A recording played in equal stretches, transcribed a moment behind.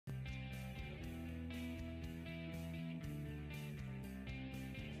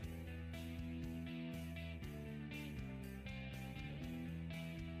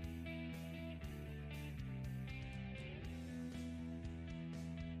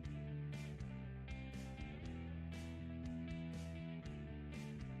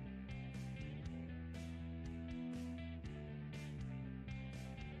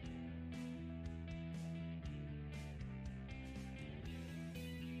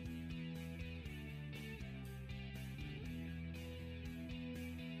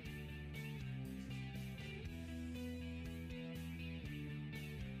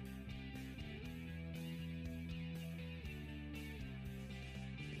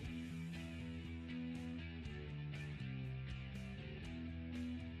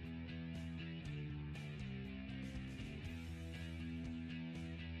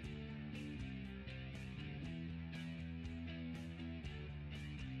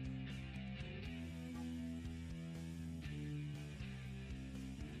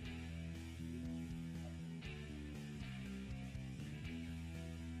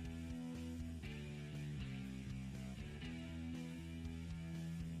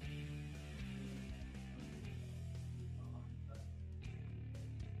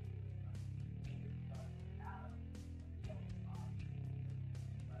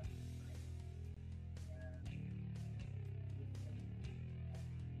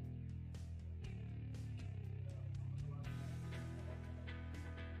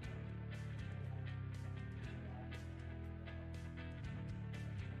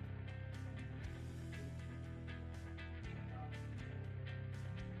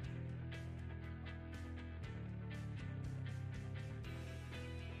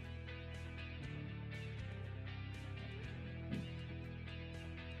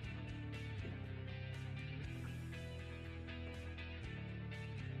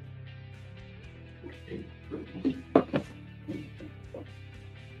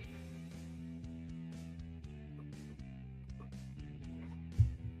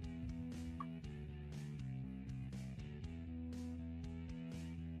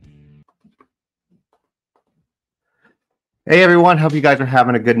Hey everyone, hope you guys are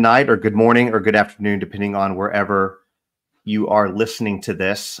having a good night or good morning or good afternoon, depending on wherever you are listening to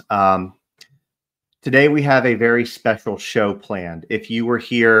this. Today we have a very special show planned. If you were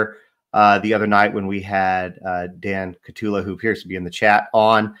here the other night when we had Dan Catula, who appears to be in the chat,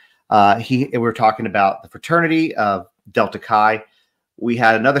 on, we were talking about the fraternity of Delta Chi. We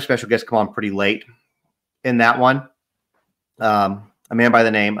had another special guest come on pretty late in that one, a man by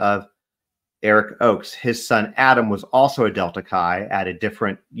the name of Eric Oakes. His son Adam was also a Delta Chi at a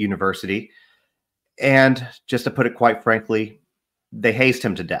different university. And just to put it quite frankly, they hazed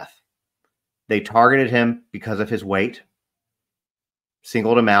him to death. They targeted him because of his weight,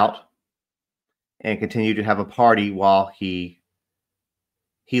 singled him out, and continued to have a party while he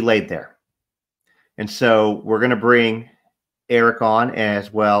laid there. And so we're going to bring Eric on,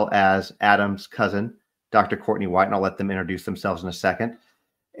 as well as Adam's cousin, Dr. Courtney White, and I'll let them introduce themselves in a second.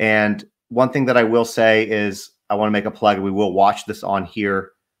 And one thing that I will say is I want to make a plug. We will watch this on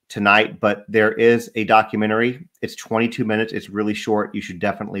here tonight, but there is a documentary. It's 22 minutes. It's really short. You should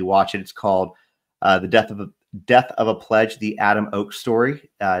definitely watch it. It's called The Death of a Pledge, the Adam Oakes story.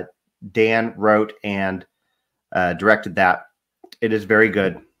 Dan wrote and directed that. It is very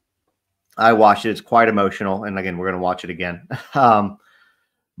good. I watched it. It's quite emotional. And again, we're going to watch it again.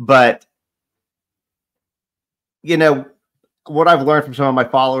 But, you know, what I've learned from some of my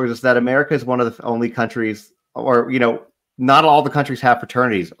followers is that America is one of the only countries, or, you know, not all the countries have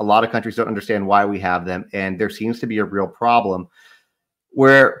fraternities. A lot of countries don't understand why we have them. And there seems to be a real problem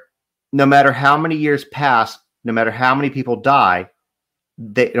where no matter how many years pass, no matter how many people die,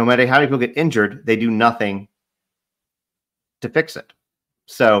 no matter how many people get injured, they do nothing to fix it.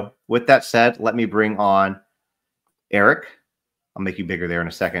 So with that said, let me bring on Eric. I'll make you bigger there in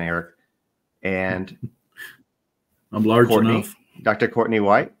a second, Eric. And I'm large enough. Dr. Courtney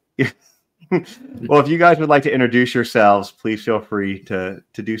White. Well, if you guys would like to introduce yourselves, please feel free to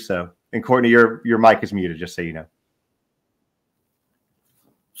do so. And Courtney, your mic is muted, just so you know.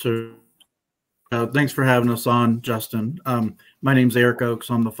 So thanks for having us on, Justin. My name's Eric Oakes.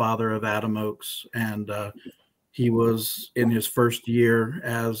 I'm the father of Adam Oakes, and he was in his first year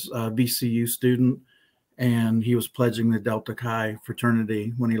as a VCU student, and he was pledging the Delta Chi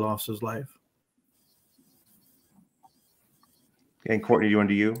fraternity when he lost his life. And Courtney, do you want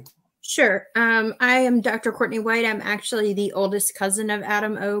to do you? Sure. I am Dr. Courtney White. I'm actually the oldest cousin of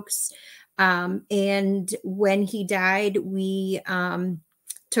Adam Oakes. And when he died, we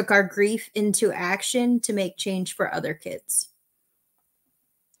took our grief into action to make change for other kids.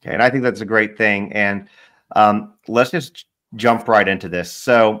 Okay, and I think that's a great thing. And let's just jump right into this.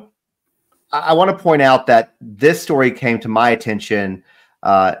 So I want to point out that this story came to my attention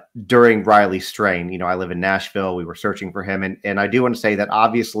during Riley's strain. You know, I live in Nashville. We were searching for him. And I do want to say that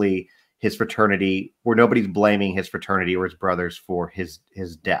obviously his fraternity, where nobody's blaming his fraternity or his brothers for his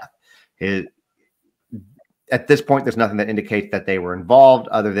death. At this point, there's nothing that indicates that they were involved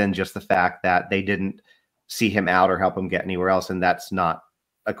other than just the fact that they didn't see him out or help him get anywhere else. And that's not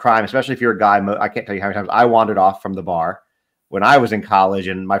a crime, especially if you're a guy. I can't tell you how many times I wandered off from the bar when I was in college,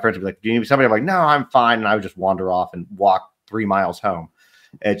 and my friends would be like, do you need somebody? I'm like, no, I'm fine. And I would just wander off and walk 3 miles home.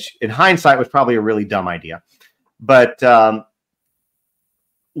 Which in hindsight was probably a really dumb idea. But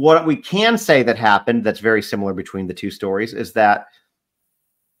what we can say that happened that's very similar between the two stories is that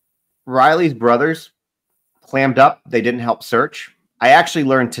Riley's brothers clammed up. They didn't help search. I actually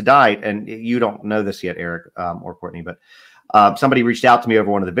learned tonight, and you don't know this yet, Eric or Courtney, but somebody reached out to me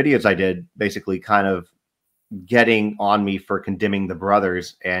over one of the videos I did, basically kind of getting on me for condemning the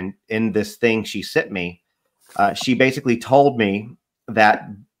brothers. And in this thing she sent me, she basically told me that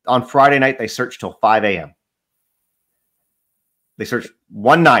on Friday night, they searched till 5 a.m. They searched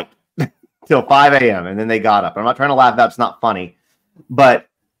one night till 5 a.m. and then they got up. I'm not trying to laugh. That's not funny, but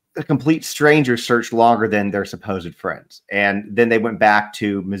a complete stranger searched longer than their supposed friends. And then they went back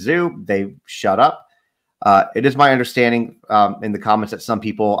to Mizzou. They shut up. It is my understanding in the comments that some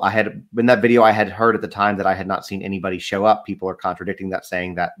people in that video I had heard at the time that I had not seen anybody show up. People are contradicting that,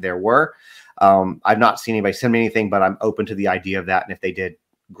 saying that there were. I've not seen anybody send me anything, but I'm open to the idea of that. And if they did,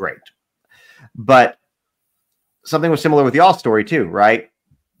 great. But something was similar with y'all's story too, right?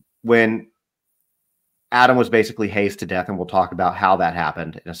 When Adam was basically hazed to death, and we'll talk about how that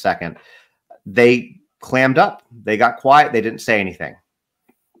happened in a second, they clammed up. They got quiet. They didn't say anything.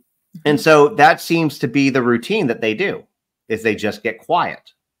 And so that seems to be the routine that they do, is they just get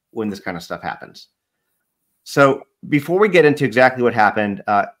quiet when this kind of stuff happens. So before we get into exactly what happened,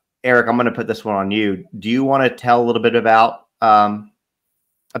 Eric, I'm going to put this one on you. Do you want to tell a little bit about how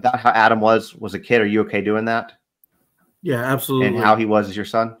Adam was a kid? Are you okay doing that? Yeah, absolutely. And how he was as your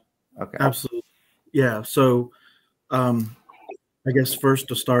son? Okay. Absolutely. Yeah. So I guess first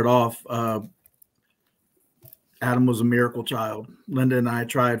to start off, Adam was a miracle child. Linda and I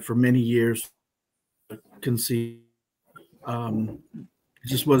tried for many years to conceive. It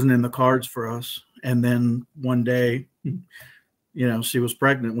just wasn't in the cards for us. And then one day, she was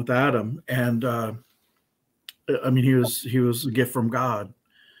pregnant with Adam, and I mean, he was a gift from God.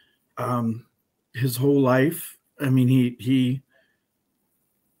 His whole life, I mean, he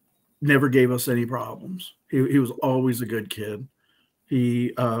never gave us any problems. He was always a good kid.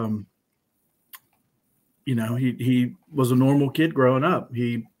 He he was a normal kid growing up.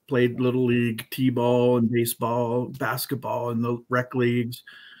 He played little league, t-ball and baseball, basketball in the rec leagues,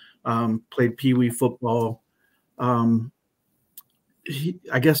 played pee-wee football. I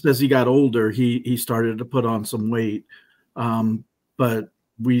guess as he got older, he started to put on some weight. But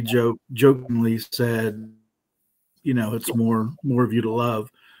we jokingly said, it's more of you to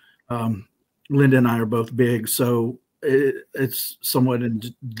love. Linda and I are both big, so it's somewhat in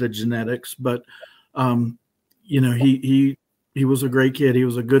the genetics, but he was a great kid. He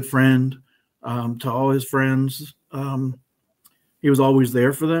was a good friend to all his friends. He was always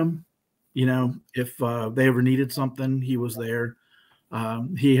there for them. If they ever needed something, he was there.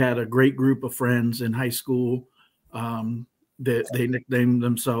 He had a great group of friends in high school that they nicknamed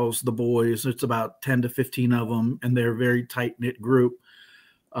themselves the Boys. It's about 10 to 15 of them, and they're a very tight-knit group.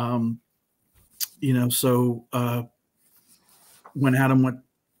 So when Adam went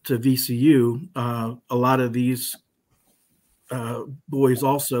to VCU, a lot of these boys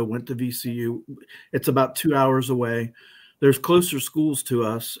also went to VCU. It's about 2 hours away. There's closer schools to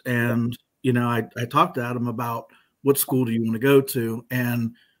us. And, I talked to Adam about what school do you want to go to?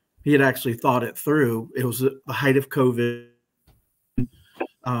 And he had actually thought it through. It was the height of COVID.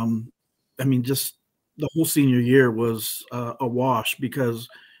 I mean, just the whole senior year was a wash because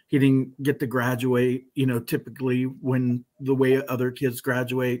he didn't get to graduate, typically when the way other kids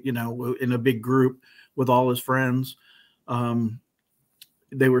graduate, in a big group with all his friends.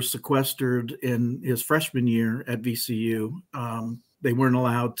 They were sequestered in his freshman year at VCU. They weren't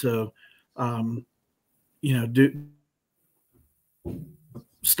allowed to,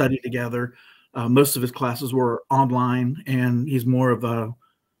 study together. Most of his classes were online, and he's more of a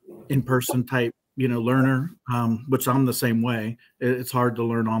in-person type learner, which I'm the same way. It's hard to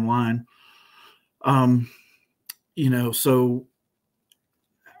learn online. So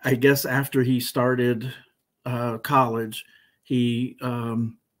I guess after he started college, he,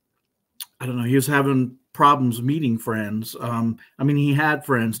 I don't know, he was having problems meeting friends. I mean, he had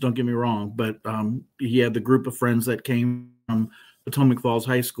friends, don't get me wrong, but he had the group of friends that came from Potomac Falls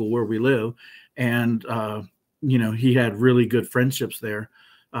High School where we live. And, he had really good friendships there.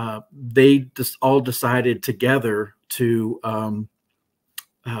 They just all decided together to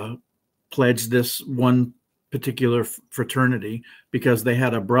pledge this one particular fraternity because they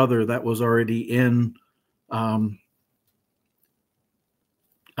had a brother that was already in the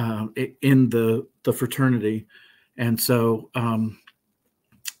fraternity. And so I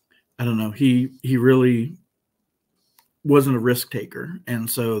don't know, he really wasn't a risk taker. And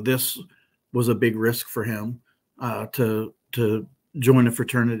so this was a big risk for him to join a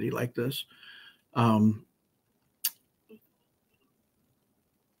fraternity like this. I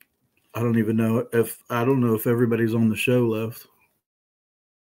don't know if everybody's on the show left.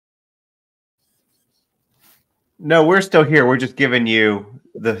 No, we're still here. We're just giving you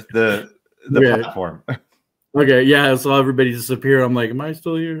the platform. Okay, yeah. So everybody disappeared. I'm like, am I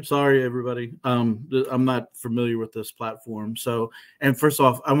still here? Sorry, everybody. I'm not familiar with this platform. So, and first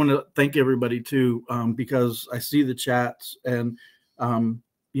off, I want to thank everybody too, because I see the chats, and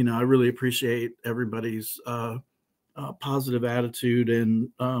I really appreciate everybody's positive attitude and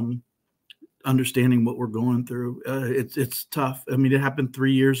understanding what we're going through. It's tough. I mean, it happened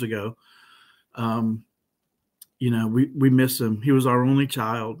 3 years ago. We miss him. He was our only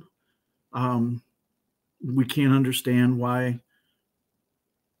child. We can't understand why,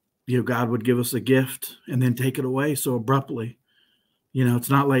 God would give us a gift and then take it away so abruptly. It's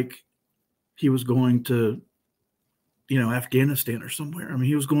not like he was going to, Afghanistan or somewhere. I mean,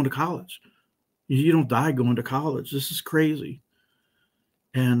 he was going to college. You don't die going to college. This is crazy.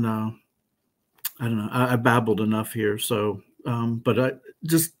 And I don't know. I babbled enough here. So, but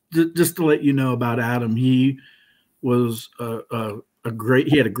just to let you know about Adam, he was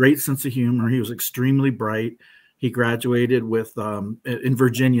he had a great sense of humor. He was extremely bright. He graduated with in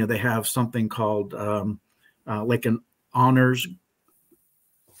Virginia. They have something called like an honors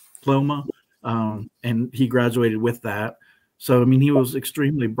diploma, and he graduated with that. So, I mean, he was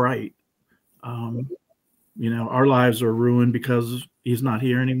extremely bright. You know, our lives are ruined because he's not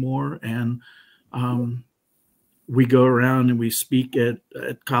here anymore. And we go around and we speak at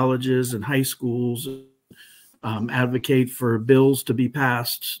colleges and high schools, advocate for bills to be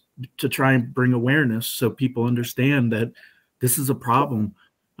passed to try and bring awareness so people understand that this is a problem.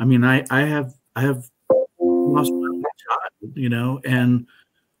 I mean, I have lost my child, you know, and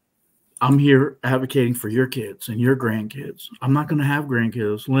I'm here advocating for your kids and your grandkids. I'm not going to have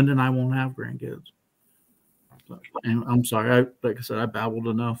grandkids. Linda and I won't have grandkids. And I'm sorry. Like I said, I babbled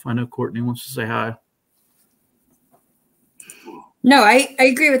enough. I know Courtney wants to say hi. No, I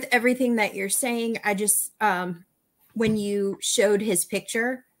agree with everything that you're saying. I just, when you showed his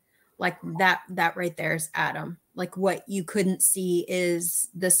picture, like that right there is Adam. Like what you couldn't see is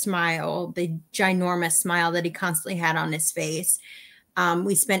the smile, the ginormous smile that he constantly had on his face.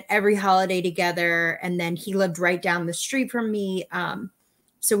 We spent every holiday together, and then he lived right down the street from me.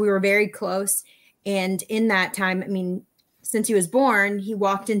 So we were very close. And in that time, I mean, since he was born, he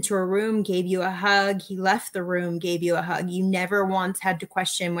walked into a room, gave you a hug. He left the room, gave you a hug. You never once had to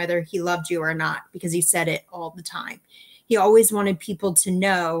question whether he loved you or not, because he said it all the time. He always wanted people to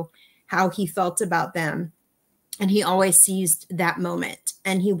know how he felt about them. And he always seized that moment.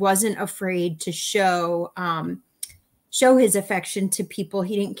 And he wasn't afraid to show his affection to people.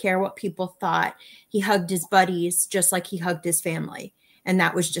 He didn't care what people thought. He hugged his buddies just like he hugged his family. And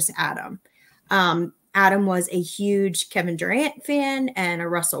that was just Adam. Adam was a huge Kevin Durant fan and a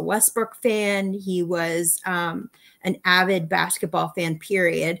Russell Westbrook fan. He was an avid basketball fan,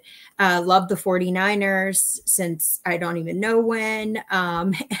 period. Loved the 49ers since I don't even know when.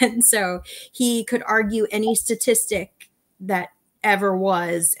 And so he could argue any statistic that ever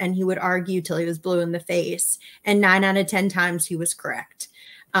was, and he would argue till he was blue in the face. And 9 out of 10 times he was correct.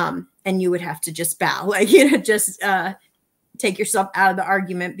 And you would have to just bow, like, just take yourself out of the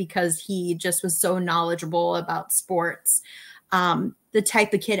argument, because he just was so knowledgeable about sports. The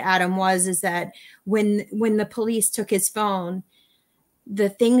type of kid Adam was is that when the police took his phone, the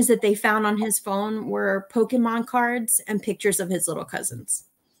things that they found on his phone were Pokemon cards and pictures of his little cousins.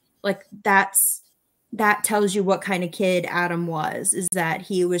 Like that tells you what kind of kid Adam was, is that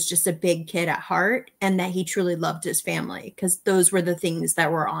he was just a big kid at heart, and that he truly loved his family, because those were the things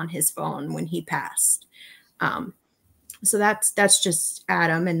that were on his phone when he passed. So that's just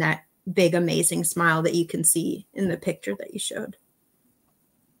Adam, and that big, amazing smile that you can see in the picture that you showed.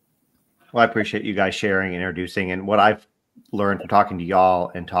 Well, I appreciate you guys sharing and introducing. And what I've learned from talking to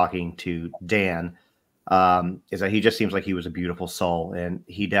y'all and talking to Dan is that he just seems like he was a beautiful soul, and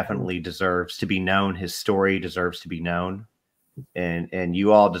he definitely deserves to be known. His story deserves to be known, and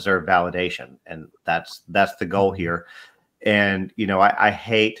you all deserve validation. And that's the goal here. And, I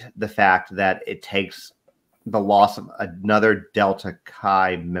hate the fact that it takes the loss of another Delta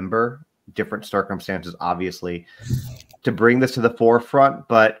Chi member, different circumstances, obviously, to bring this to the forefront,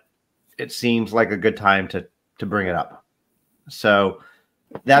 but it seems like a good time to bring it up. So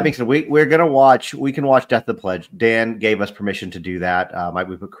that being said, we can watch Death of the Pledge. Dan gave us permission to do that.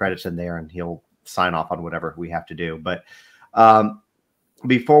 We put credits in there, and he'll sign off on whatever we have to do. But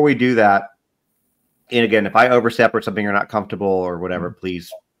before we do that, and again, if I overstep or something you're not comfortable or whatever,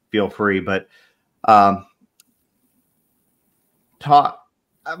 please feel free. But I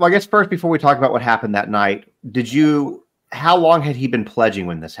guess first, before we talk about what happened that night, how long had he been pledging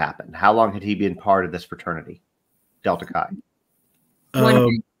when this happened? How long had he been part of this fraternity, Delta Chi?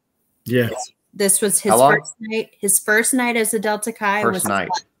 Yeah. This was his first night. His first night as a Delta Chi. First night.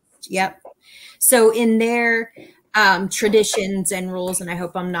 Yep. So in their traditions and rules, and I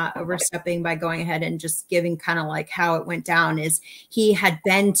hope I'm not overstepping by going ahead and just giving kind of like how it went down, is he had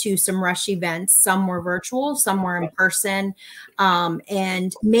been to some rush events. Some were virtual, some were in person.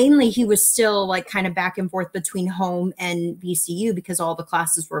 And mainly he was still like kind of back and forth between home and VCU because all the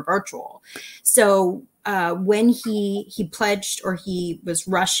classes were virtual. So when he pledged, or he was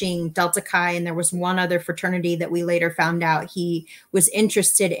rushing Delta Chi, and there was one other fraternity that we later found out he was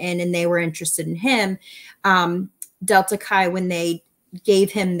interested in, and they were interested in him. Delta Chi, when they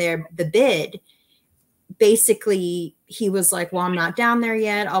gave him the bid, basically he was like, well, I'm not down there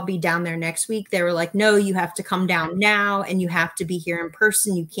yet. I'll be down there next week. They were like, no, you have to come down now, and you have to be here in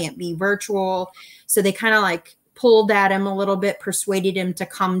person. You can't be virtual. So they kind of like pulled at him a little bit, persuaded him to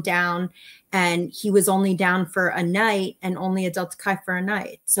come down. And he was only down for a night, and only a Delta Chi for a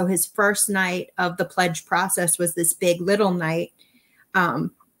night. So his first night of the pledge process was this big little night. And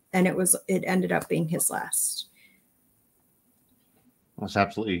it ended up being his last. It's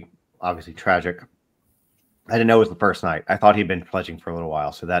absolutely, obviously tragic. I didn't know it was the first night. I thought he'd been pledging for a little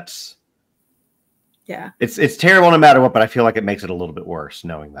while. So that's, yeah, it's terrible no matter what, but I feel like it makes it a little bit worse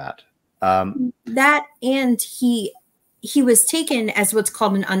knowing that. That, and he was taken as what's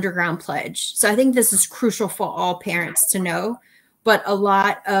called an underground pledge. So I think this is crucial for all parents to know. But a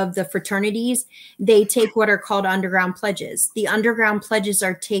lot of the fraternities, they take what are called underground pledges. The underground pledges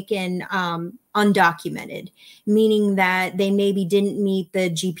are taken undocumented, meaning that they maybe didn't meet the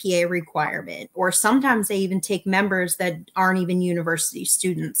GPA requirement, or sometimes they even take members that aren't even university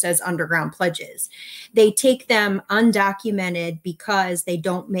students as underground pledges. They take them undocumented because they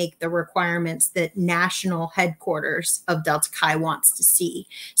don't make the requirements that national headquarters of Delta Chi wants to see.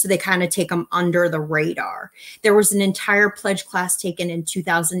 So they kind of take them under the radar. There was an entire pledge class taken in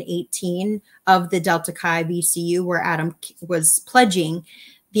 2018 of the Delta Chi VCU where Adam was pledging.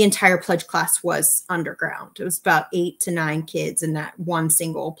 The entire pledge class was underground. It was about 8 to 9 kids in that one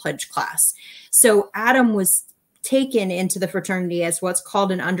single pledge class. So Adam was taken into the fraternity as what's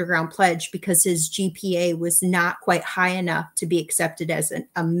called an underground pledge because his GPA was not quite high enough to be accepted as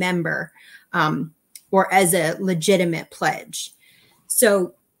a member or as a legitimate pledge.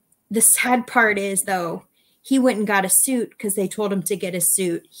 So the sad part is, though, he went and got a suit because they told him to get a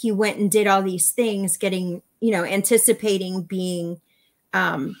suit. He went and did all these things, getting, anticipating being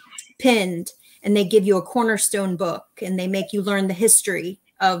pinned, and they give you a cornerstone book and they make you learn the history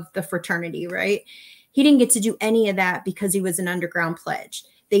of the fraternity, right? He didn't get to do any of that because he was an underground pledge.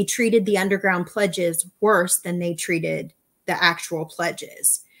 They treated the underground pledges worse than they treated the actual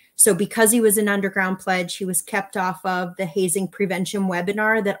pledges. So because he was an underground pledge, he was kept off of the hazing prevention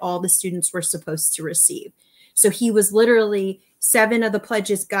webinar that all the students were supposed to receive. So he was literally 7 of the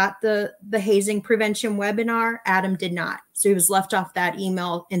pledges got the hazing prevention webinar. Adam did not. So he was left off that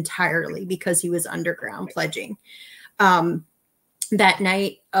email entirely because he was underground pledging. That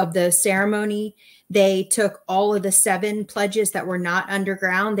night of the ceremony, they took all of the 7 pledges that were not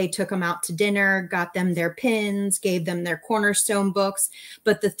underground. They took them out to dinner, got them their pins, gave them their cornerstone books.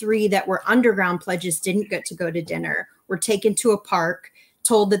 But the 3 that were underground pledges didn't get to go to dinner, were taken to a park,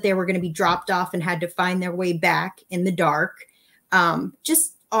 told that they were going to be dropped off and had to find their way back in the dark.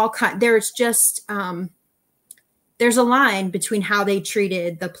 Just all kind. There's a line between how they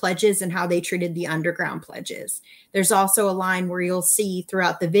treated the pledges and how they treated the underground pledges. There's also a line where you'll see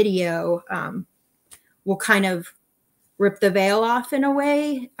throughout the video, we'll kind of rip the veil off in a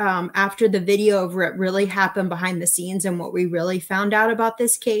way after the video of what really happened behind the scenes and what we really found out about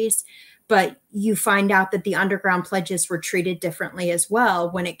this case. But you find out that the underground pledges were treated differently as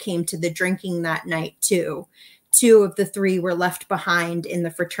well when it came to the drinking that night too. 2 of the 3 were left behind in the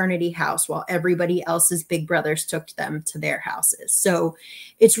fraternity house while everybody else's big brothers took them to their houses. So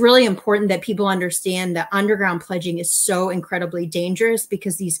it's really important that people understand that underground pledging is so incredibly dangerous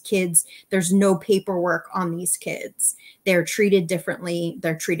because these kids, there's no paperwork on these kids. They're treated differently.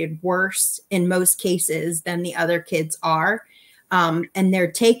 They're treated worse in most cases than the other kids are. And they're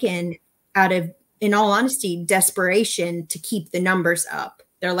taken out of, in all honesty, desperation to keep the numbers up.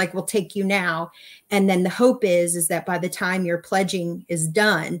 They're like, we'll take you now. And then the hope is that by the time your pledging is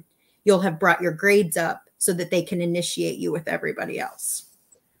done, you'll have brought your grades up so that they can initiate you with everybody else.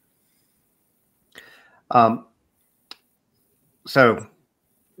 So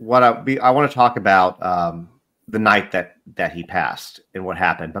what I want to talk about the night that he passed and what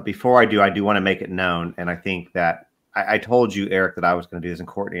happened. But before I do want to make it known. And I think that I told you, Eric, that I was going to do this, and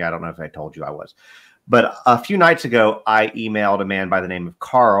Courtney, I don't know if I told you I was. But a few nights ago, I emailed a man by the name of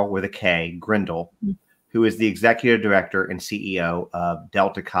Carl with a K, Grindle, who is the executive director and CEO of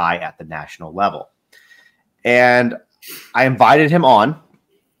Delta Chi at the national level. And I invited him on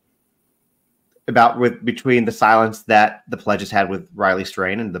between the silence that the pledges had with Riley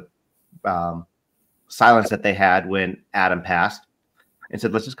Strain and the silence that they had when Adam passed, and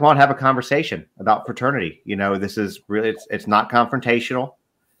said, let's just come on, have a conversation about fraternity. This is really, it's not confrontational.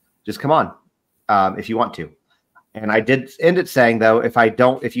 Just come on. If you want to. And I did end it saying, though,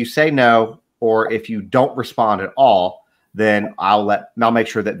 if you say no, or if you don't respond at all, then I'll make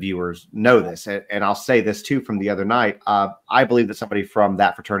sure that viewers know this. And I'll say this too, from the other night. I believe that somebody from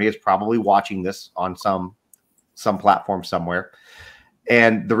that fraternity is probably watching this on some platform somewhere.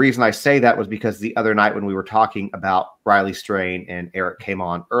 And the reason I say that was because the other night when we were talking about Riley Strain and Eric came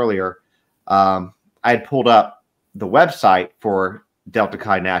on earlier, I had pulled up the website for Delta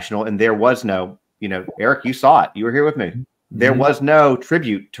Chi National, and there was no, Eric, you saw it. You were here with me. There was no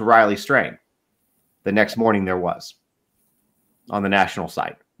tribute to Riley Strain. The next morning there was on the national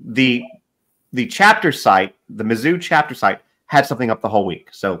site. The chapter site, the Mizzou chapter site, had something up the whole week.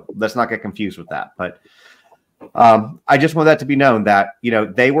 So let's not get confused with that. But I just want that to be known that,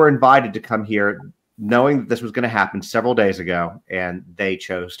 they were invited to come here. knowing that this was going to happen several days ago, and they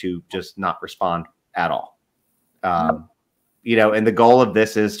chose to just not respond at all. You know, and the goal of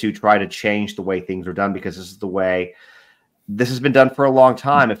this is to try to change the way things are done, because this is the way this has been done for a long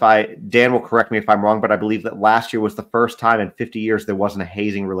time. Dan will correct me if I'm wrong, but I believe that last year was the first time in 50 years there wasn't a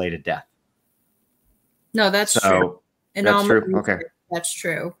hazing related death. No, that's true. And that's true. Okay. That's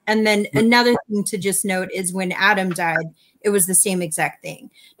true. And then another thing to just note is when Adam died, it was the same exact thing.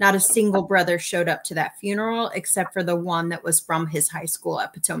 Not a single brother showed up to that funeral except for the one that was from his high school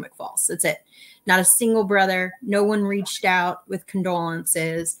at Potomac Falls. That's it. Not a single brother. No one reached out with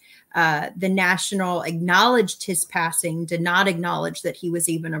condolences. The National acknowledged his passing, did not acknowledge that he was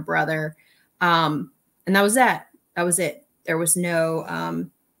even a brother. And that was that. That was it. There was no...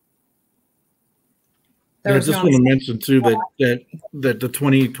 I just want to mention too that the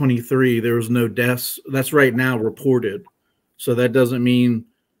 2023 there was no deaths. That's right now reported, so that doesn't mean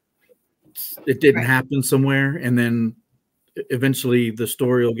it didn't happen somewhere, and then eventually the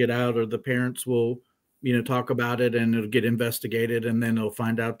story will get out, or the parents will, you know, talk about it, and it'll get investigated, and then they'll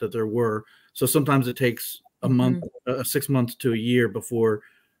find out that there were. So sometimes it takes a month, 6 months to a year before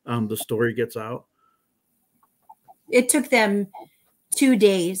the story gets out. It took them 2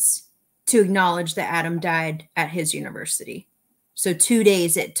 days to acknowledge that Adam died at his university. So 2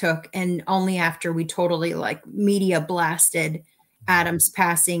 days it took, and only after we totally like media blasted Adam's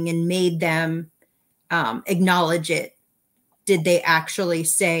passing and made them acknowledge it, did they actually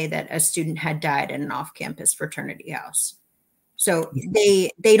say that a student had died in an off-campus fraternity house. So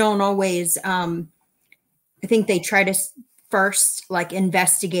they don't always, I think they try to first like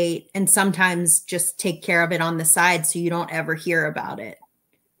investigate and sometimes just take care of it on the side so you don't ever hear about it.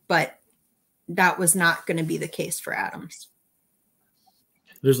 But that was not going to be the case for Adams.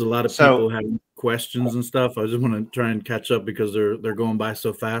 There's a lot of people having questions and stuff. I just want to try and catch up because they're going by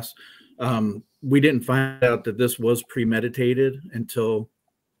so fast. We didn't find out that this was premeditated until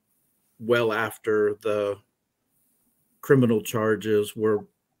well after the criminal charges were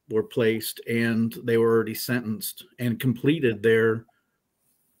placed and they were already sentenced and completed their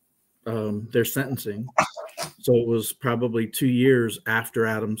sentencing. So it was probably 2 years after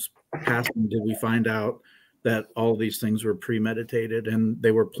Adams passing did we find out that all these things were premeditated and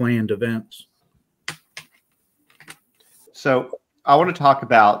they were planned events. So I want to talk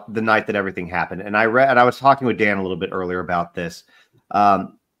about the night that everything happened. And I was talking with Dan a little bit earlier about this.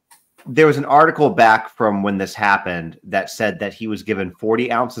 There was an article back from when this happened that said that he was given 40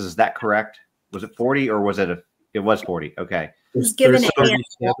 ounces. Is that correct? Was it 40 or was it it was 40? Okay. He was given a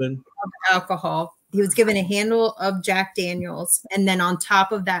handle of alcohol. He was given a handle of Jack Daniels. And then on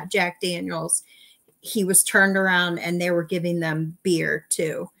top of that Jack Daniels, he was turned around and they were giving them beer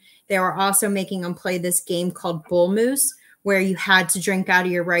too. They were also making them play this game called Bull Moose, where you had to drink out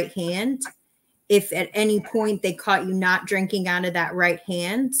of your right hand. If at any point they caught you not drinking out of that right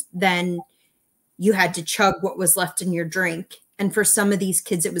hand, then you had to chug what was left in your drink. And for some of these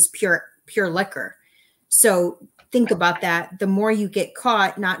kids, it was pure liquor. So think about that. The more you get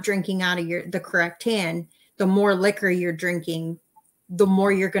caught not drinking out of the correct hand, the more liquor you're drinking, the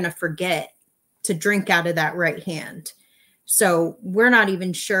more you're going to forget to drink out of that right hand. So we're not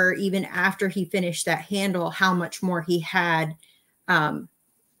even sure, even after he finished that handle, how much more he had in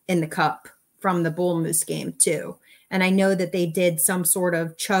the cup from the Bull Moose game too. And I know that they did some sort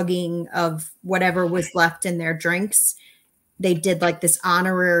of chugging of whatever was left in their drinks. They did like this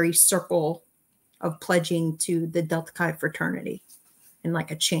honorary circle of pledging to the Delta Chi fraternity and like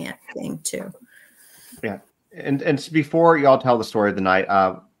a chant thing too. Yeah. And before y'all tell the story of the night,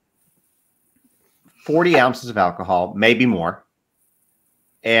 40 ounces of alcohol, maybe more,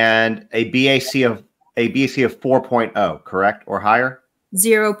 and a BAC of 4.0, correct? Or higher?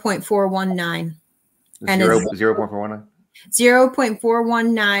 0.419. And 0.419?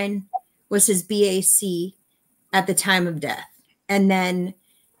 0.419 was his BAC at the time of death. And then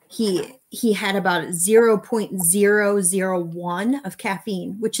he had about 0.001 of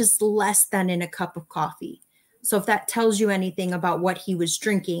caffeine, which is less than in a cup of coffee. So if that tells you anything about what he was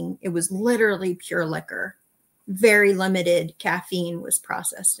drinking, it was literally pure liquor. Very limited caffeine was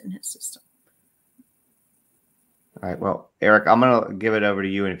processed in his system. All right. Well, Eric, I'm going to give it over to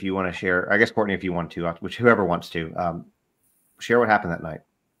you. And if you want to share, I guess, Courtney, if you want to, which whoever wants to, share what happened that night.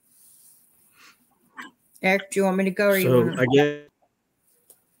 Eric, do you want me to go? Or so you want to... I guess,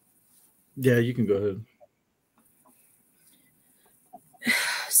 yeah, you can go ahead.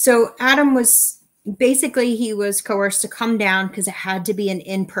 So Adam was basically, he was coerced to come down because it had to be an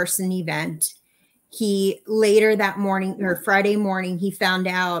in-person event. He later that morning or Friday morning, he found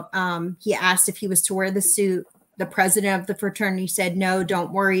out, he asked if he was to wear the suit. The president of the fraternity said, no,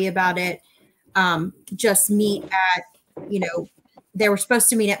 don't worry about it. just meet at, they were supposed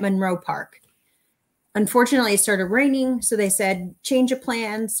to meet at Monroe Park. Unfortunately, it started raining, so they said, change of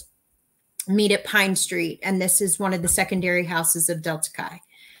plans, meet at Pine Street. And this is one of the secondary houses of Delta Chi.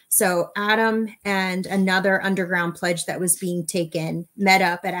 So Adam and another underground pledge that was being taken met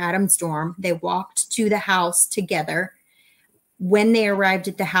up at Adam's dorm. They walked to the house together. When they arrived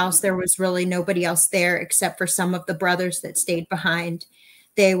at the house, there was really nobody else there except for some of the brothers that stayed behind.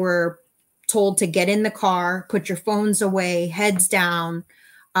 They were told to get in the car, put your phones away, heads down,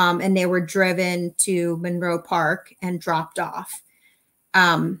 and they were driven to Monroe Park and dropped off,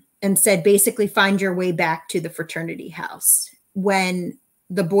 and said, basically, find your way back to the fraternity house. When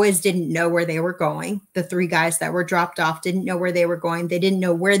the boys didn't know where they were going, the three guys that were dropped off didn't know where they were going. They didn't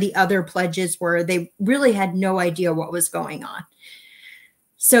know where the other pledges were. They really had no idea what was going on.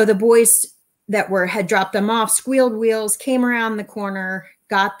 So the boys that had dropped them off squealed wheels, came around the corner,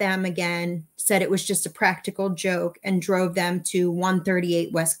 got them again, said it was just a practical joke, and drove them to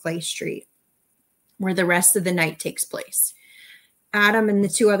 138 West Clay Street, where the rest of the night takes place. Adam and the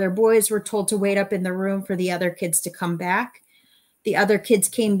two other boys were told to wait up in the room for the other kids to come back. The other kids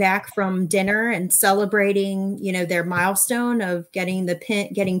came back from dinner and celebrating, their milestone of getting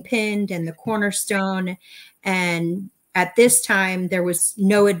pinned and the cornerstone. And at this time, there was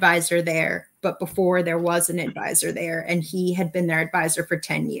no advisor there, but before there was an advisor there, and he had been their advisor for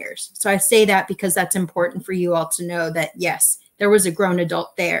 10 years. So I say that because that's important for you all to know that, yes, there was a grown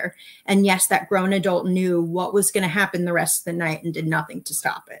adult there. And yes, that grown adult knew what was going to happen the rest of the night and did nothing to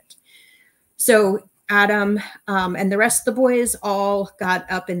stop it. So Adam and the rest of the boys all got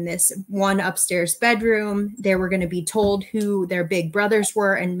up in this one upstairs bedroom. They were going to be told who their big brothers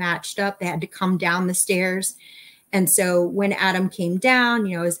were and matched up. They had to come down the stairs. And so when Adam came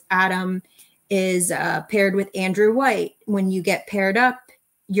down, as Adam is paired with Andrew White, when you get paired up,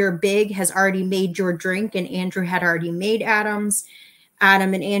 your big has already made your drink, and Andrew had already made Adam's.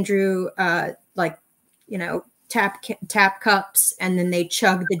 Adam and Andrew, tap cups, and then they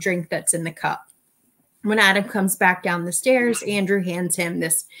chug the drink that's in the cup. When Adam comes back down the stairs, Andrew hands him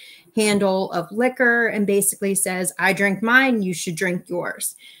this handle of liquor and basically says, I drank mine, you should drink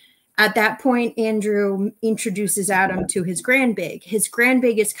yours. At that point, Andrew introduces Adam to his grandbig. His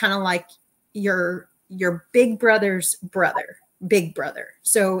grandbig is kind of like your big brother's brother, big brother.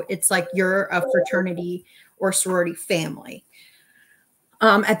 So it's like you're a fraternity or sorority family.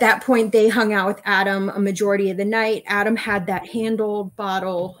 At that point, they hung out with Adam a majority of the night. Adam had that handled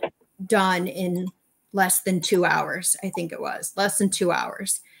bottle done in less than 2 hours. I think it was less than 2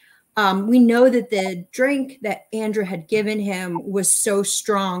 hours. We know that the drink that Andrew had given him was so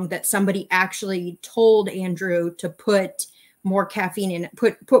strong that somebody actually told Andrew to put more caffeine in it,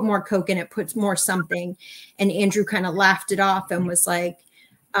 put more Coke in it, put more something. And Andrew kind of laughed it off and was like,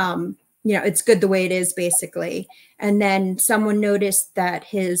 it's good the way it is, basically. And then someone noticed that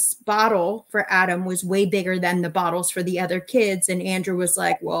his bottle for Adam was way bigger than the bottles for the other kids. And Andrew was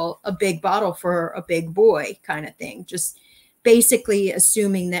like, well, a big bottle for a big boy kind of thing. Just basically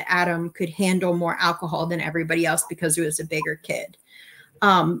assuming that Adam could handle more alcohol than everybody else because he was a bigger kid.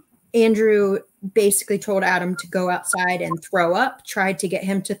 Andrew basically told Adam to go outside and throw up, tried to get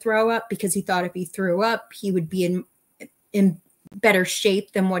him to throw up because he thought if he threw up, he would be in better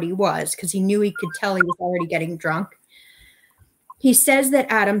shape than what he was, because he knew he could tell he was already getting drunk. He says that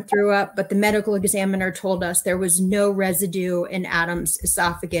Adam threw up, but the medical examiner told us there was no residue in Adam's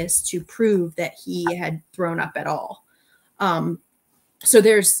esophagus to prove that he had thrown up at all. So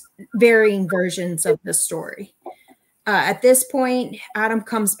there's varying versions of the story. At this point, Adam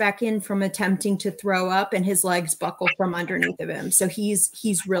comes back in from attempting to throw up, and his legs buckle from underneath of him. So he's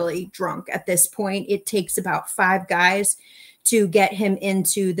really drunk at this point. It takes about 5 guys to get him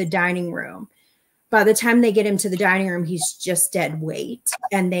into the dining room. By the time they get him to the dining room, he's just dead weight,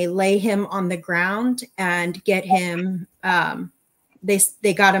 and they lay him on the ground and get him.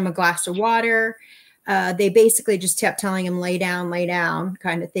 They got him a glass of water. They basically just kept telling him lay down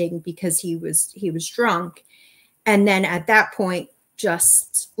kind of thing, because he was drunk. And then at that point,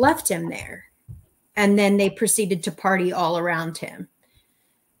 just left him there. And then they proceeded to party all around him.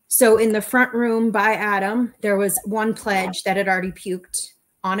 So in the front room by Adam, there was one pledge that had already puked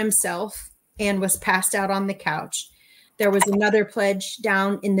on himself and was passed out on the couch. There was another pledge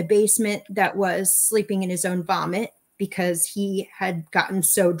down in the basement that was sleeping in his own vomit because he had gotten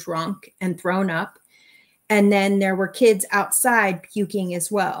so drunk and thrown up. And then there were kids outside puking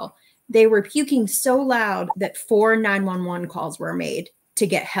as well. They were puking so loud that 4 911 calls were made to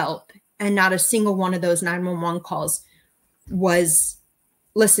get help. And not a single one of those 911 calls was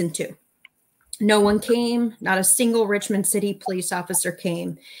listened to. No one came. Not a single Richmond City police officer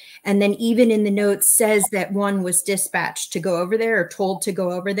came. And then even in the notes says that one was dispatched to go over there or told to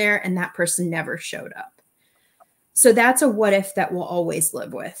go over there, and that person never showed up. So that's a what if that we'll always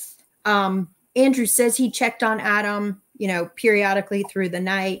live with. Andrew says he checked on Adam, you know, periodically through the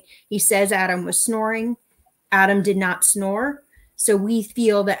night. He says Adam was snoring. Adam did not snore. So we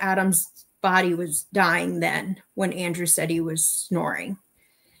feel that Adam's body was dying then when Andrew said he was snoring.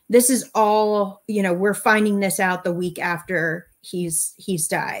 This is all, you know, we're finding this out the week after he's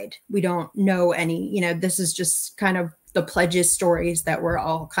died. We don't know any, you know, this is just kind of the pledges stories that we're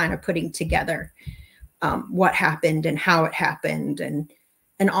all kind of putting together, what happened and how it happened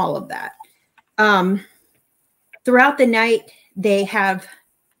and all of that. Throughout the night, they have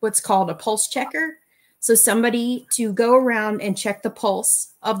what's called a pulse checker. So somebody to go around and check the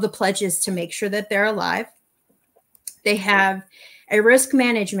pulse of the pledges to make sure that they're alive. They have a risk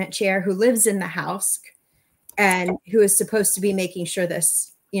management chair who lives in the house and who is supposed to be making sure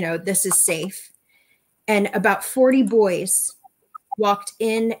this, you know, this is safe. And about 40 boys walked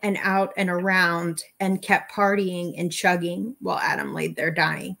in and out and around and kept partying and chugging while Adam laid there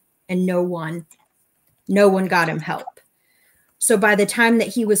dying, and no one got him help. So by the time that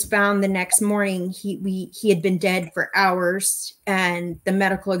he was found the next morning, he had been dead for hours. And the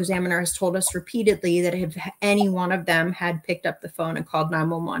medical examiner has told us repeatedly that if any one of them had picked up the phone and called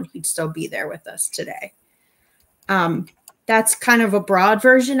 911, he'd still be there with us today. That's kind of a broad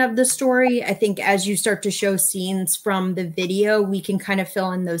version of the story. I think as you start to show scenes from the video, we can kind of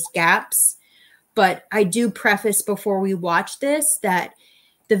fill in those gaps. But I do preface before we watch this that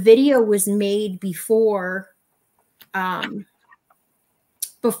the video was made before a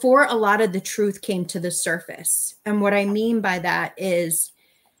lot of the truth came to the surface. And what I mean by that is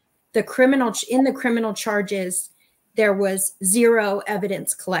in the criminal charges, there was zero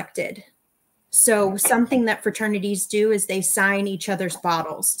evidence collected. So something that fraternities do is they sign each other's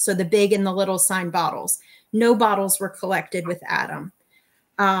bottles. So the big and the little sign bottles. No bottles were collected with Adam.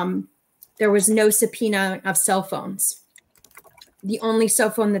 There was no subpoena of cell phones. The only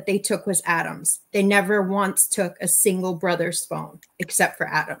cell phone that they took was Adam's. They never once took a single brother's phone except for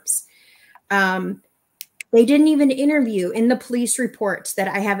Adam's. They didn't even interview in the police reports that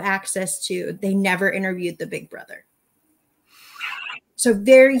I have access to. They never interviewed the big brother. So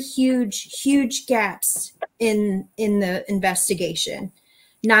very huge gaps in the investigation.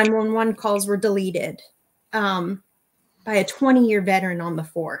 911 calls were deleted by a 20-year veteran on the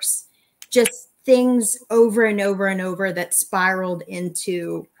force. Just things over and over and over that spiraled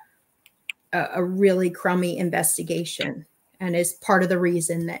into a really crummy investigation, and is part of the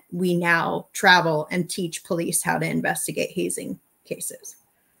reason that we now travel and teach police how to investigate hazing cases.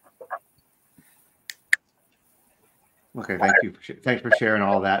 Okay, thanks for sharing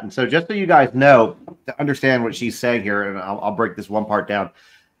all that. And so just so you guys know, to understand what she's saying here, and I'll break this one part down.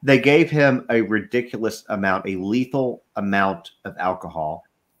 They gave him a ridiculous amount, a lethal amount of alcohol.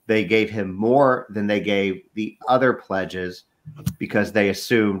 They gave him more than they gave the other pledges because they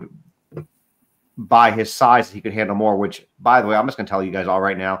assumed by his size he could handle more, which, by the way, I'm just going to tell you guys all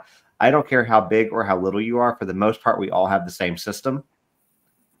right now, I don't care how big or how little you are. For the most part, we all have the same system,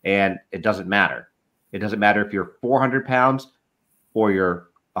 and it doesn't matter. It doesn't matter if you're 400 pounds or you're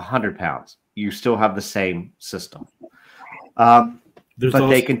 100 pounds. You still have the same system. But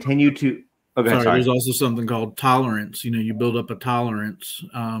they continue to... Okay, sorry. There's also something called tolerance. You know, you build up a tolerance,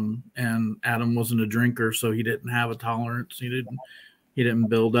 and Adam wasn't a drinker, so he didn't have a tolerance. He didn't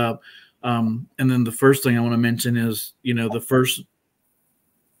build up. And then the first thing I want to mention is, you know, the first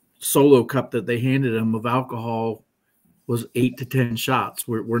solo cup that they handed him of alcohol was 8 to 10 shots.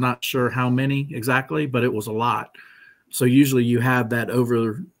 We're not sure how many exactly, but it was a lot. So usually you have that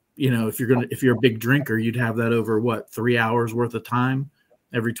over, you know, if you're a big drinker, you'd have that over what, 3 hours worth of time.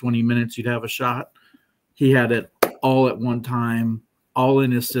 Every 20 minutes you'd have a shot. He had it all at one time, all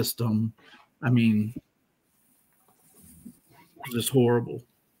in his system. I mean, it was just horrible.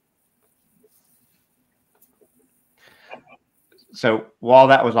 So while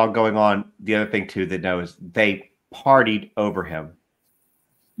that was all going on, the other thing too that knows they partied over him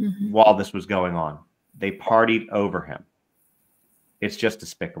while this was going on. They partied over him. It's just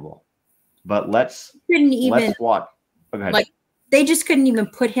despicable. But let's watch. Okay. Like, they just couldn't even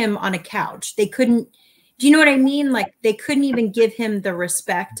put him on a couch. They couldn't, do you know what I mean? Like, they couldn't even give him the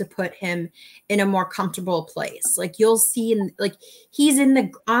respect to put him in a more comfortable place. Like, you'll see, he's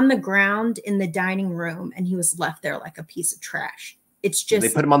on the ground in the dining room, and he was left there like a piece of trash. It's just,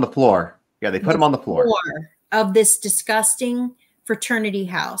 they put him on the floor. Yeah, they put him on the floor of this disgusting Fraternity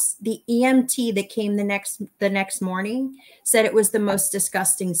house. The EMT that came the next morning said it was the most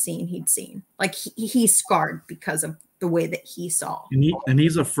disgusting scene he'd seen. Like he's scarred because of the way that he saw. And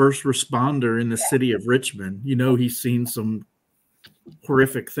he's a first responder in the city of Richmond. You know, he's seen some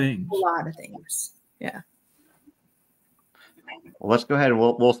horrific things. A lot of things. Yeah. Well, let's go ahead and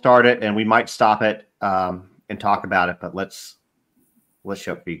we'll start it, and we might stop it and talk about it, but let's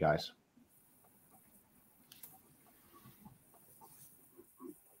show it for you guys.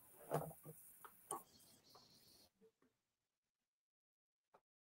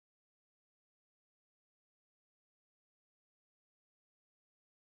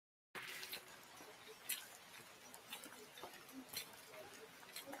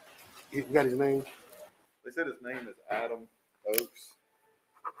 You got his name? They said his name is Adam Oaks.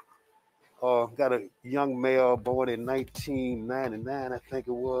 Got a young male born in 1999, I think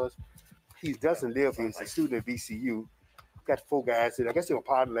it was. He doesn't live here. He's a student at VCU. Got 4 guys here. I guess they were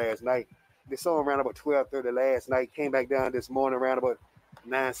partied last night. They saw him around about 12:30 last night. Came back down this morning around about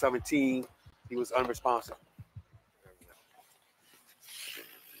 9:17. He was unresponsive.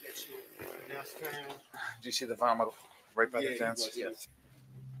 Do you see the vomit right by the fence? Yes.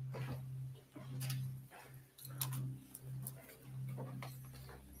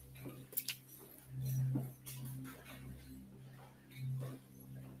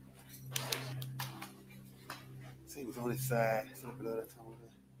 He was on his side. Some blood on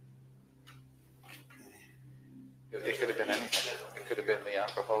It could have been anything. It could have been the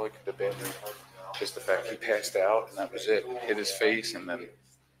alcohol. It could have been just the fact he passed out, and that was it. Hit his face and then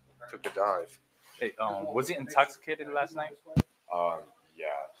took a dive. Hey, was he intoxicated last night?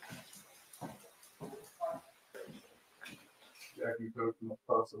 Yeah. Jackie Cook, if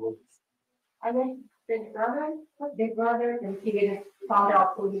possible. I think big brother, and he just found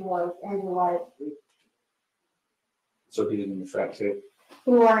out who he was and what So he didn't affect it.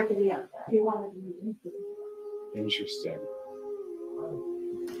 he wanted to be. He wanted to be. Interesting.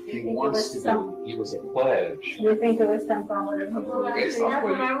 You He think wants it to was some- be, he was a pledge. You think it was some problem? Based off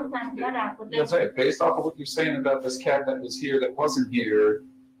That's right. Based off of what you're saying about this cat that was here that wasn't here,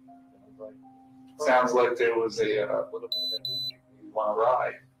 sounds like there was a little bit of you want to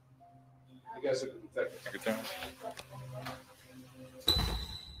ride. You guys are the detectives.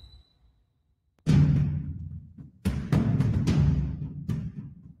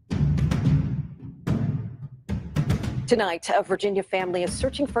 Tonight, a Virginia family is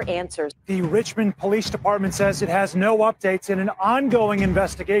searching for answers. The Richmond Police Department says it has no updates in an ongoing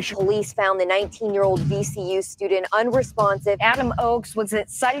investigation. Police found the 19-year-old VCU student unresponsive. Adam Oaks was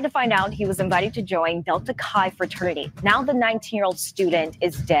excited to find out he was invited to join Delta Chi Fraternity. Now the 19-year-old student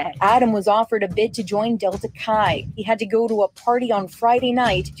is dead. Adam was offered a bid to join Delta Chi. He had to go to a party on Friday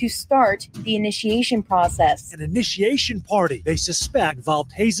night to start the initiation process. An initiation party they suspect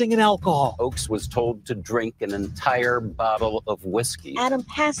involved hazing and alcohol. Oaks was told to drink an entire bottle of whiskey. Adam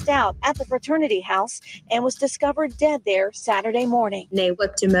passed out at the fraternity house and was discovered dead there Saturday morning. They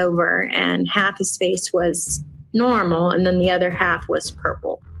whipped him over, and half his face was normal, and then the other half was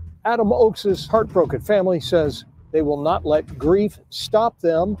purple. Adam Oaks' heartbroken family says they will not let grief stop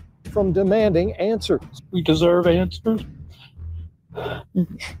them from demanding answers. We deserve answers.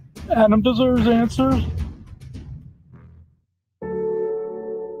 Adam deserves answers.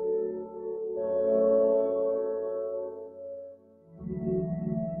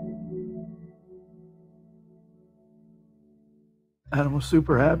 Adam was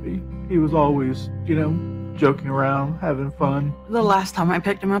super happy. He was always, joking around, having fun. The last time I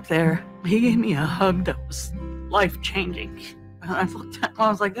picked him up there, he gave me a hug that was life-changing. And I looked at him, I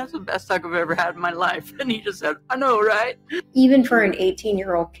was like, that's the best hug I've ever had in my life. And he just said, I know, right? Even for an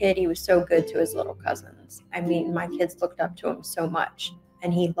 18-year-old kid, he was so good to his little cousins. I mean, my kids looked up to him so much,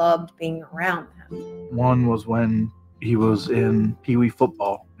 and he loved being around them. One was when he was in Pee Wee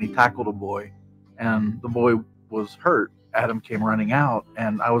football. He tackled a boy, and the boy was hurt. Adam came running out,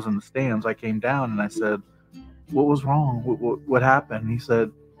 and I was in the stands. I came down, and I said, what was wrong? What happened? He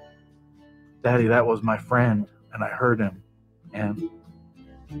said, Daddy, that was my friend, and I hurt him. And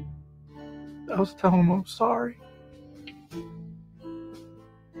I was telling him I'm sorry.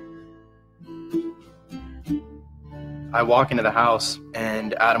 I walk into the house,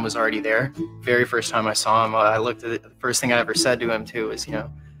 and Adam was already there. Very first time I saw him, I looked at it. The first thing I ever said to him, too, was,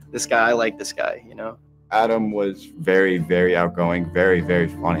 this guy, I like this guy, Adam was very, very outgoing, very, very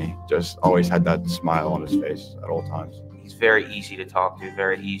funny. Just always had that smile on his face at all times. He's very easy to talk to,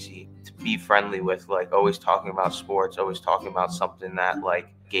 very easy to be friendly with, always talking about sports, always talking about something that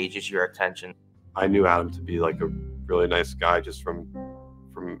gauges your attention. I knew Adam to be a really nice guy just from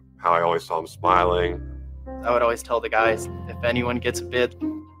how I always saw him smiling, I would always tell the guys, if anyone gets a bit,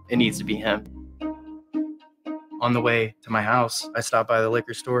 it needs to be him. On the way to my house, I stopped by the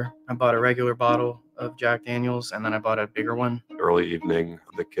liquor store. I bought a regular bottle of Jack Daniels, and then I bought a bigger one. Early evening,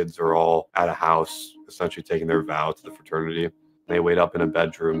 the kids are all at a house, essentially taking their vow to the fraternity. They wait up in a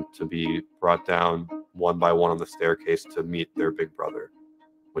bedroom to be brought down one by one on the staircase to meet their big brother,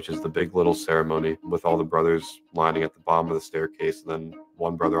 which is the big little ceremony with all the brothers lining at the bottom of the staircase, and then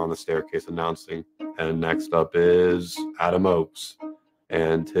one brother on the staircase announcing. And next up is Adam Oakes,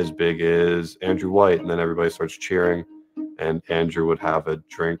 and his big is Andrew White, and then everybody starts cheering, and Andrew would have a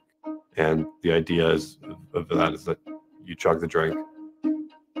drink, and the idea is that you chug the drink.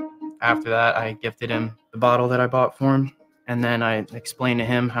 After that, I gifted him the bottle that I bought for him, and then I explained to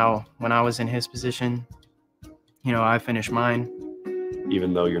him how when I was in his position, you know, I finished mine.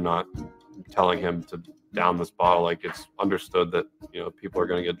 Even though you're not telling him to down this bottle, like, it's understood that, you know, people are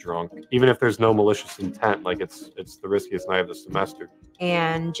going to get drunk, even if there's no malicious intent. Like, it's the riskiest night of the semester.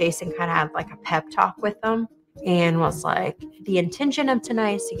 And Jason kind of had like a pep talk with them and was like, the intention of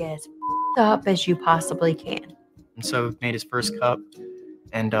tonight is to get as up as you possibly can. And so made his first cup,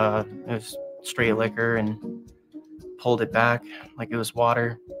 and it was straight liquor, and pulled it back like it was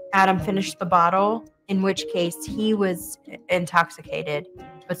water. Adam finished the bottle, in which case he was intoxicated,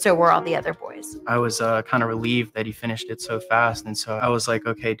 but so were all the other boys. I was kind of relieved that he finished it so fast, and so I was like,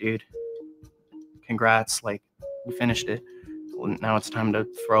 okay, dude, congrats, like, you finished it. Now it's time to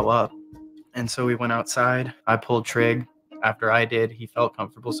throw up. And so we went outside. I pulled Trig. After I did, he felt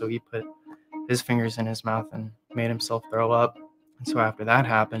comfortable, so he put his fingers in his mouth and made himself throw up. And so after that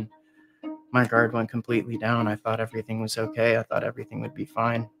happened, my guard went completely down. I thought everything was okay. I thought everything would be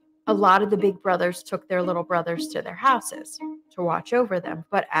fine. A lot of the big brothers took their little brothers to their houses to watch over them,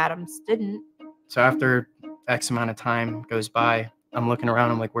 but Adam's didn't. So after X amount of time goes by, I'm looking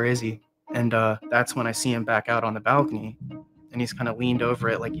around, I'm like, where is he? And that's when I see him back out on the balcony, and he's kind of leaned over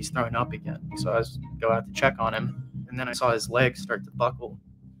it like he's throwing up again. So I go out to check on him, and then I saw his legs start to buckle.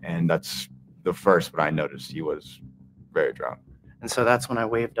 And that's the first when I noticed he was very drunk. And so that's when I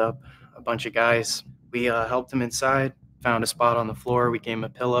waved up a bunch of guys. We helped him inside, found a spot on the floor. We gave him a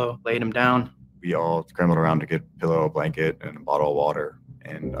pillow, laid him down. We all scrambled around to get a pillow, a blanket, and a bottle of water,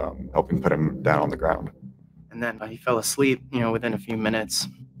 and helping put him down on the ground. And then he fell asleep, you know, within a few minutes.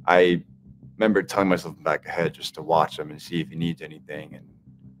 I remember telling myself back ahead just to watch him and see if he needs anything, and,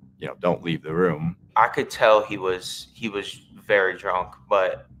 you know, don't leave the room. I could tell he was very drunk,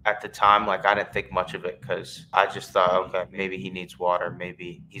 but at the time, like, I didn't think much of it because I just thought, okay, maybe he needs water.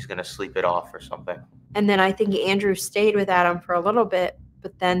 Maybe he's going to sleep it off or something. And then I think Andrew stayed with Adam for a little bit,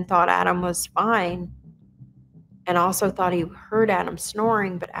 but then thought Adam was fine. And also thought he heard Adam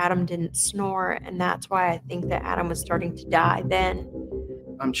snoring, but Adam didn't snore. And that's why I think that Adam was starting to die then.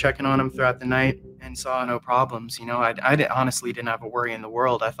 I'm checking on him throughout the night and saw no problems. You know, I honestly didn't have a worry in the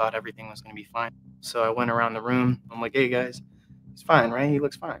world. I thought everything was going to be fine. So I went around the room. I'm like, hey, guys, he's fine, right? He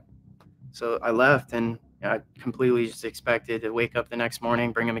looks fine. So I left, and I completely just expected to wake up the next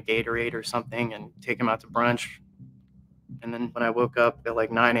morning, bring him a Gatorade or something, and take him out to brunch. And then when I woke up at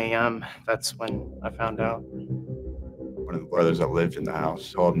like 9 a.m., that's when I found out. One of the brothers that lived in the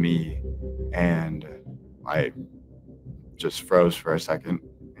house called me, and I just froze for a second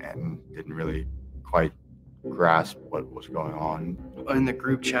and didn't really quite grasp what was going on. In the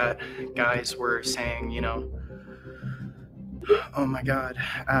group chat, guys were saying, you know, oh my God,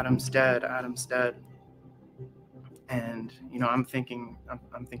 Adam's dead, Adam's dead. And, you know, I'm thinking they're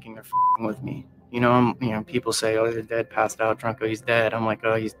f***ing with me. You know, people say, oh, they're dead, passed out, drunk, oh, he's dead. I'm like,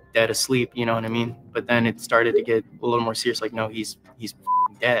 oh, he's dead asleep, you know what I mean? But then it started to get a little more serious, like, no, he's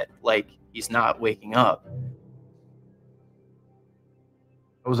f***ing dead. Like, he's not waking up.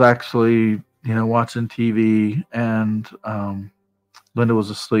 I was actually, watching TV, and Linda was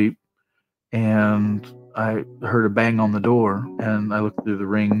asleep, and I heard a bang on the door, and I looked through the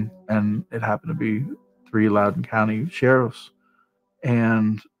ring, and it happened to be 3 Loudoun County sheriffs.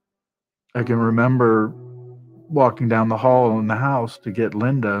 And I can remember walking down the hall in the house to get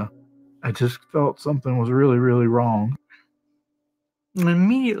Linda. I just felt something was really, really wrong. And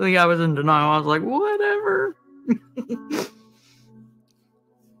immediately I was in denial. I was like, whatever.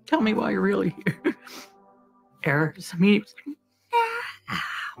 Tell me why you're really here. Eric just immediately was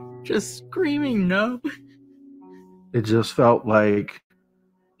like, just screaming no. It just felt like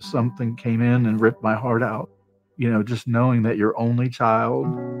something came in and ripped my heart out. Just knowing that your only child,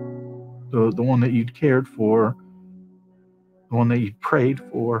 the one that you'd cared for, the one that you'd prayed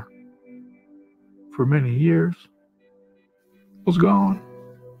for many years, was gone.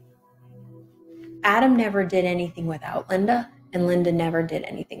 Adam never did anything without Linda, and Linda never did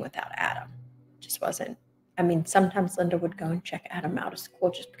anything without Adam. It just wasn't I mean, sometimes Linda would go and check Adam out of school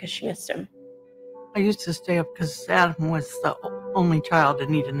just because she missed him. I used to stay up because Adam was the only child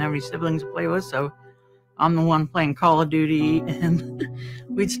and he didn't have any siblings to play with, so I'm the one playing Call of Duty, and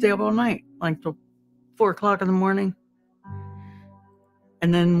we'd stay up all night, like till 4 o'clock in the morning.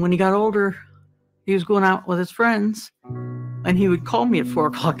 And then when he got older, he was going out with his friends, and he would call me at 4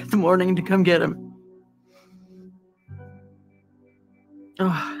 o'clock in the morning to come get him.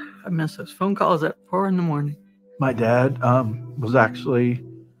 Oh, I miss those phone calls at 4 in the morning. My dad was actually,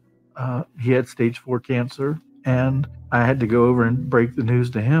 he had stage 4 cancer, and I had to go over and break the news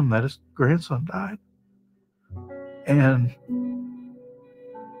to him that his grandson died. And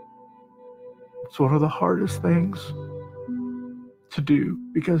it's one of the hardest things to do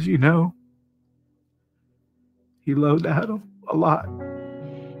because, you know, he loved Adam a lot.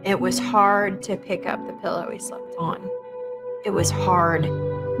 It was hard to pick up the pillow he slept on. It was hard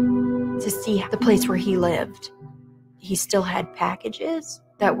to see the place where he lived. He still had packages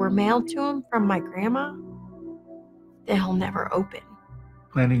that were mailed to him from my grandma that he'll never open.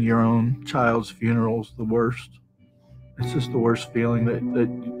 Planning your own child's funeral is the worst. It's just the worst feeling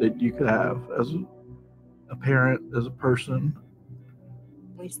that you could have as a parent, as a person.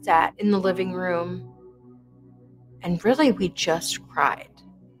 We sat in the living room and really we just cried.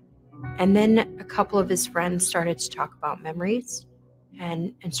 And then a couple of his friends started to talk about memories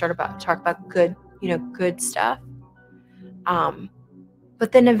and talk about good, good stuff.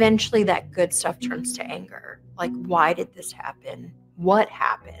 But then eventually that good stuff turns to anger. Like, why did this happen? What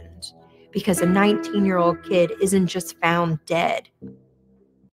happened? Because a 19-year-old kid isn't just found dead.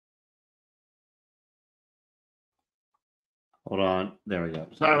 Hold on. There we go.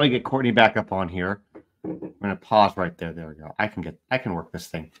 So I'm gonna get Courtney back up on here. I'm gonna pause right there. There we go. I can work this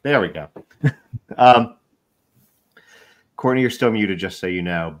thing. There we go. Courtney, you're still muted, just so you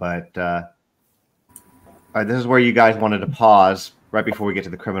know. But all right, this is where you guys wanted to pause right before we get to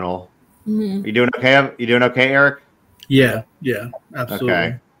the criminal. Mm-hmm. You doing okay? You doing okay, Eric? Yeah, absolutely.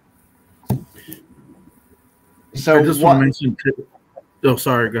 Okay. So I just want to mention. Oh,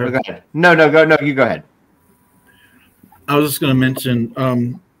 sorry. Go ahead. Go ahead. No, you go ahead. I was just going to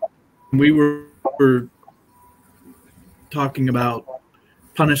mention. We were talking about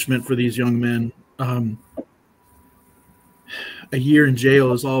punishment for these young men. A year in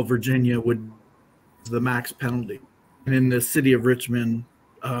jail is all Virginia would the max penalty, and in the city of Richmond,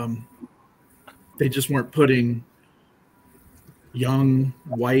 they just weren't putting young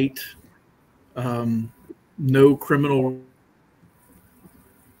white. No criminal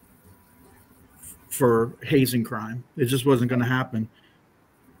for hazing crime. It just wasn't going to happen.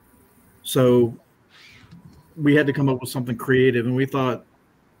 So we had to come up with something creative, and we thought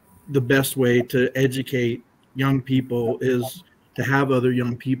the best way to educate young people is to have other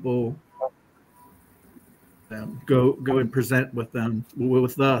young people go and present with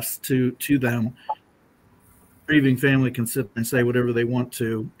us to them. Grieving family can sit and say whatever they want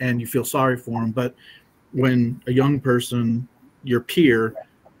to, and you feel sorry for them, but when a young person, your peer,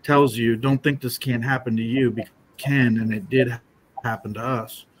 tells you, don't think this can't happen to you, because it can, and it did happen to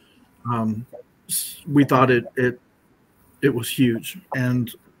us. We thought it was huge.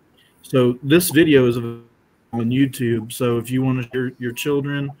 And so this video is on YouTube. So if you want to share your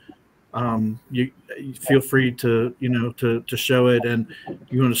children, you feel free to, to show it, and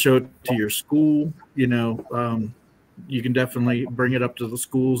you want to show it to your school, you can definitely bring it up to the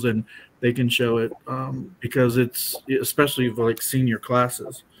schools and they can show it, because it's especially for like senior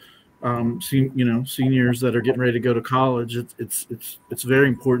classes, seniors that are getting ready to go to college. It's very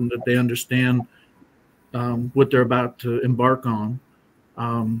important that they understand what they're about to embark on.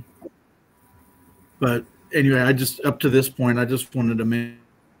 But anyway, up to this point, I just wanted to mention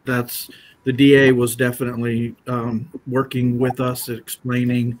the DA was definitely working with us at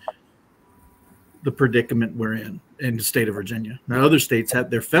explaining the predicament we're in the state of Virginia. Now, other states have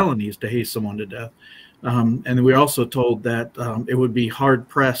their felonies to haze someone to death. And we also told that it would be hard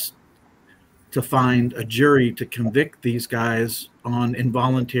pressed to find a jury to convict these guys on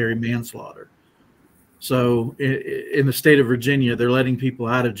involuntary manslaughter. So in the state of Virginia, they're letting people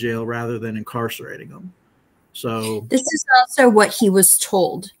out of jail rather than incarcerating them. So this is also what he was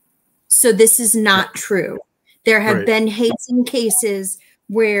told. So this is not true. There have been hazing cases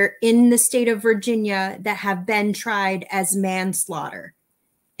where in the state of Virginia that have been tried as manslaughter.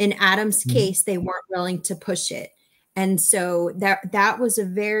 In Adam's case, they weren't willing to push it. And so that was a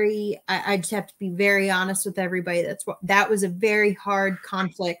very, I just have to be very honest with everybody. That was a very hard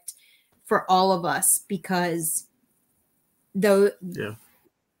conflict for all of us, because the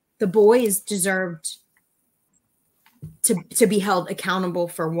boys deserved to be held accountable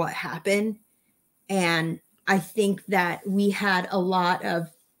for what happened. And I think that we had a lot of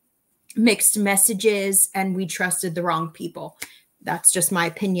mixed messages and we trusted the wrong people. That's just my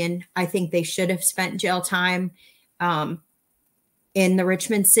opinion. I think they should have spent jail time in the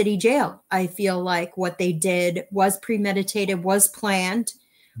Richmond City Jail. I feel like what they did was premeditated, was planned,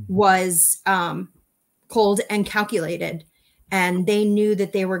 was cold and calculated. And they knew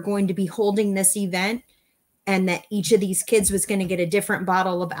that they were going to be holding this event and that each of these kids was going to get a different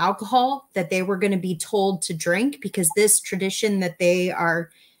bottle of alcohol that they were going to be told to drink, because this tradition that they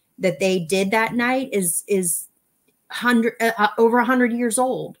did that night is over 100 years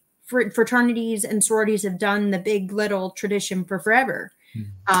old. Fraternities and sororities have done the big little tradition for forever.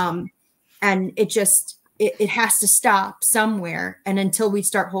 And it has to stop somewhere. And until we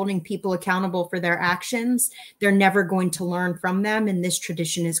start holding people accountable for their actions, they're never going to learn from them. And this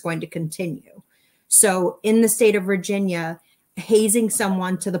tradition is going to continue. So in the state of Virginia, hazing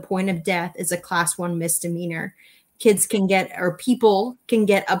someone to the point of death is a class 1 misdemeanor. People can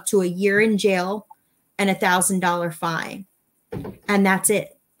get up to a year in jail and $1,000 fine. And that's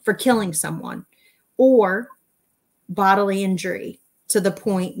it for killing someone, or bodily injury to the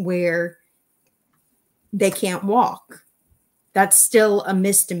point where they can't walk. That's still a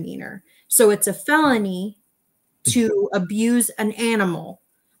misdemeanor. So it's a felony to abuse an animal,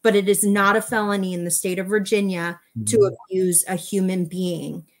 but it is not a felony in the state of Virginia to abuse a human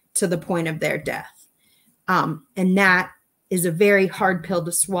being to the point of their death. And that is a very hard pill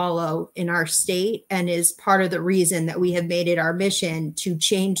to swallow in our state, and is part of the reason that we have made it our mission to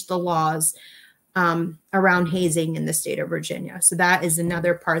change the laws around hazing in the state of Virginia. So that is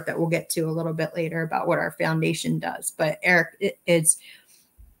another part that we'll get to a little bit later about what our foundation does. But Eric,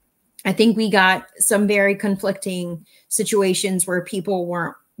 I think we got some very conflicting situations where people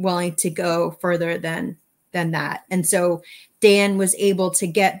weren't willing to go further than that. And so Dan was able to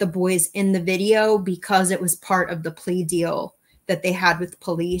get the boys in the video because it was part of the plea deal that they had with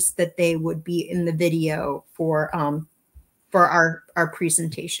police, that they would be in the video for our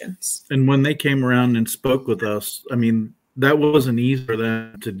presentations. And when they came around and spoke with us, I mean, that wasn't easy for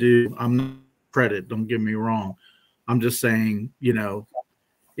them to do. I'm not credit, don't get me wrong. I'm just saying, you know,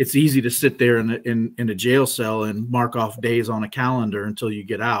 it's easy to sit there in a jail cell and mark off days on a calendar until you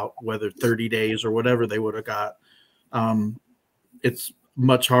get out, whether 30 days or whatever they would have got. It's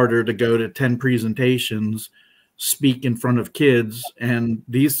much harder to go to 10 presentations, speak in front of kids, and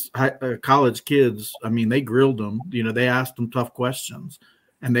these college kids, I mean, they grilled them, you know, they asked them tough questions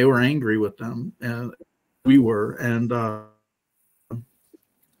and they were angry with them, and we were. And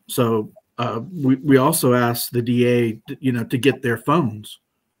so we also asked the DA, you know, to get their phones,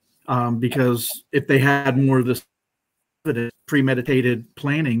 because if they had more of this premeditated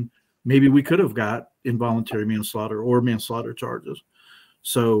planning, maybe we could have got involuntary manslaughter or manslaughter charges.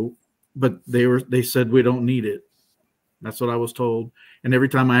 So, but they said we don't need it. That's what I was told. And every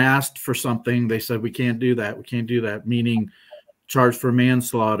time I asked for something, they said, we can't do that. We can't do that. Meaning charge for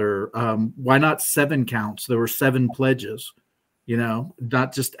manslaughter. Why not 7 counts? There were 7 pledges, you know,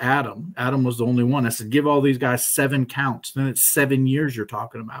 not just Adam. Adam was the only one. I said, give all these guys 7 counts. Then it's 7 years you're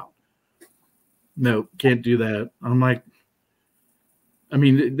talking about. No, can't do that. I'm like, I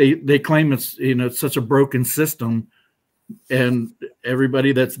mean, they claim it's, you know, it's such a broken system, and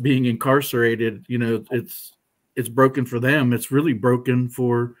everybody that's being incarcerated, you know, it's broken for them. It's really broken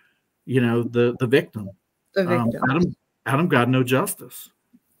for, you know, the victim. The victim. Adam got no justice.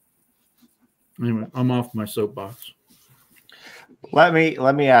 Anyway, I'm off my soapbox. Let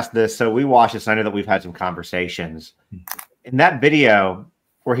me ask this. So we watched this. I know that we've had some conversations. In that video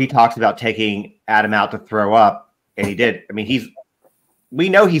where he talks about taking Adam out to throw up, and he did. I mean, we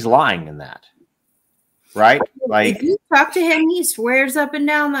know he's lying in that, right? Like, if you talk to him, he swears up and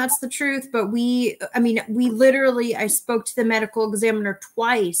down that's the truth. But I spoke to the medical examiner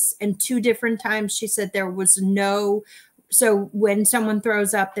twice, and 2 different times she said there was no. So when someone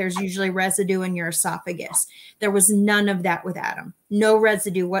throws up, there's usually residue in your esophagus. There was none of that with Adam. No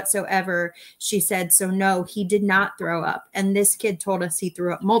residue whatsoever. She said, so no, he did not throw up. And this kid told us he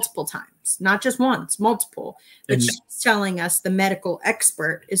threw up multiple times, not just once, multiple. But she's telling us, the medical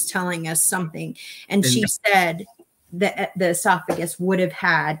expert is telling us something. And she said that the esophagus would have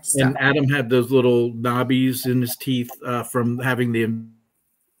had stuff. And Adam had those little knobbies in his teeth from having the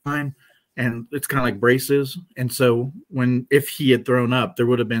line. And it's kind of like braces. And so if he had thrown up, there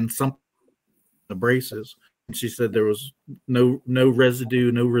would have been something in the braces. And she said there was no residue,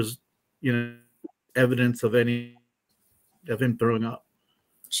 evidence of him throwing up.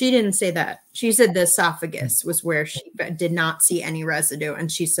 She didn't say that. She said the esophagus was where she did not see any residue. And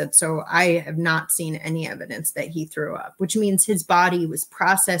she said, so I have not seen any evidence that he threw up, which means his body was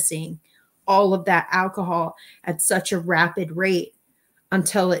processing all of that alcohol at such a rapid rate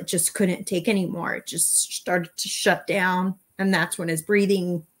until it just couldn't take anymore. It just started to shut down. And that's when his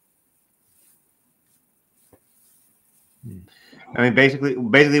breathing. I mean, basically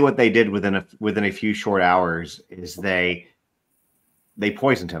what they did within a few short hours is they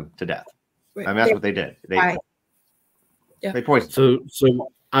poisoned him to death. I mean, that's what they did. They poisoned.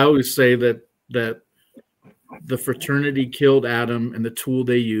 So I always say that the fraternity killed Adam, and the tool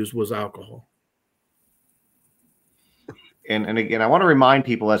they used was alcohol. And again, I want to remind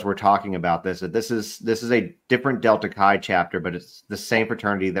people as we're talking about this that this is a different Delta Chi chapter, but it's the same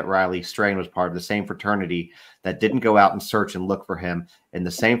fraternity that Riley Strain was part of, the same fraternity that didn't go out and search and look for him, and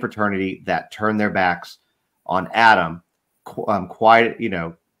the same fraternity that turned their backs on Adam,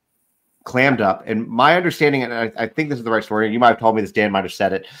 clammed up. And my understanding, and I think this is the right story, and you might have told me this, Dan might have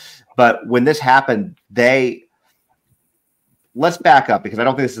said it, but when this happened, let's back up because I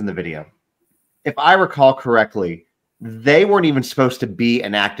don't think this is in the video. If I recall correctly, they weren't even supposed to be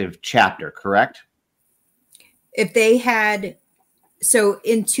an active chapter, correct? If they had, so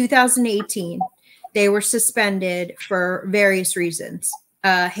in 2018, they were suspended for various reasons.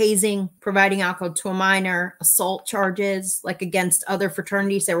 Hazing, providing alcohol to a minor, assault charges, like against other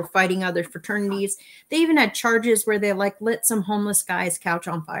fraternities. They were fighting other fraternities. They even had charges where they like lit some homeless guy's couch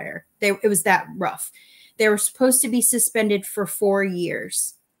on fire. It was that rough. They were supposed to be suspended for 4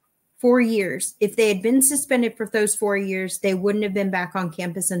 years. 4 years. If they had been suspended for those 4 years, they wouldn't have been back on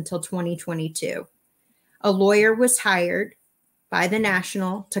campus until 2022. A lawyer was hired by the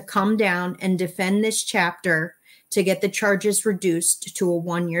National to come down and defend this chapter to get the charges reduced to a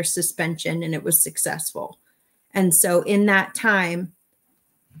 1-year suspension, and it was successful. And so in that time,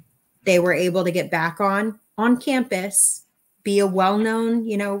 they were able to get back on campus, be a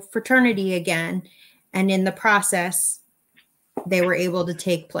well-known, fraternity again, and in the process, they were able to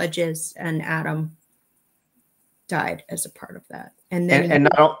take pledges, and Adam died as a part of that. And then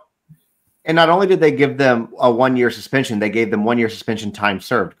not only did they give them a 1-year suspension, they gave them 1-year suspension time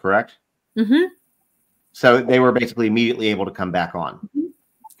served, correct? Mm-hmm. So they were basically immediately able to come back on.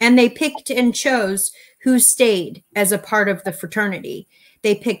 And they picked and chose who stayed as a part of the fraternity.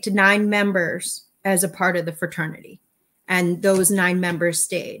 They picked 9 members as a part of the fraternity, and those 9 members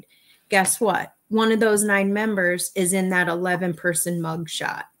stayed. Guess what? One of those 9 members is in that 11-person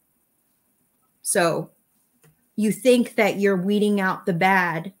mugshot. So you think that you're weeding out the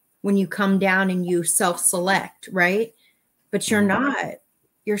bad when you come down and you self-select, right? But you're not.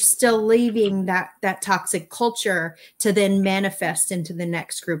 You're still leaving that toxic culture to then manifest into the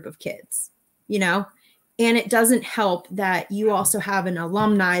next group of kids, And it doesn't help that you also have an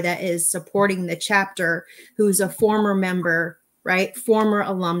alumni that is supporting the chapter who's a former member, right? Former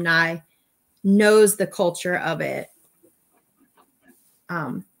alumni, knows the culture of it.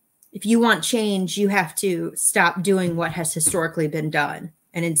 If you want change, you have to stop doing what has historically been done.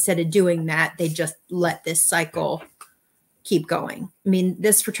 And instead of doing that, they just let this cycle keep going. I mean,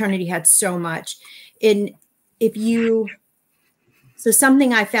 this fraternity had so much. So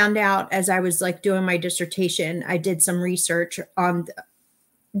something I found out as I was like doing my dissertation, I did some research on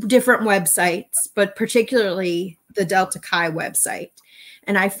different websites, but particularly the Delta Chi website.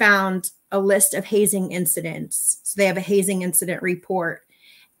 And I found a list of hazing incidents. So they have a hazing incident report.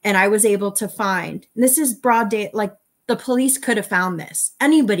 And I was able to find, and this is broad day, like the police could have found this.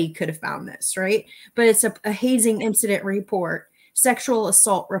 Anybody could have found this, right? But it's a hazing incident report, sexual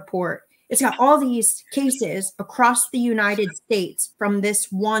assault report. It's got all these cases across the United States from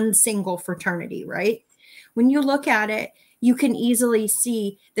this one single fraternity, right? When you look at it, you can easily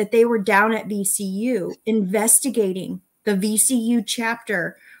see that they were down at VCU investigating the VCU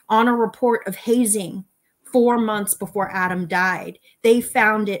chapter on a report of hazing 4 months before Adam died. They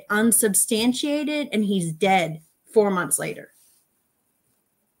found it unsubstantiated, and he's dead 4 months later.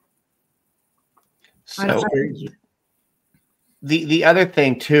 So the other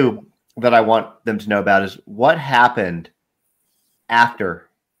thing too that I want them to know about is what happened after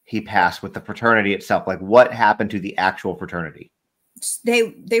he passed with the fraternity itself. Like what happened to the actual fraternity?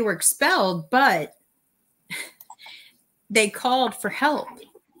 They were expelled, but they called for help.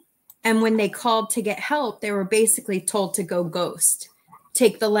 And when they called to get help, they were basically told to go ghost.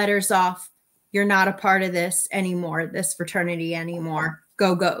 Take the letters off. You're not a part of this anymore, this fraternity anymore.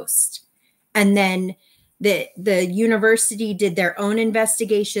 Go ghost. And then the university did their own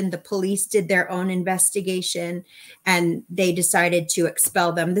investigation. The police did their own investigation, and they decided to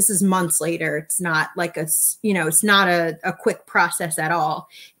expel them. This is months later. It's not like it's not a quick process at all.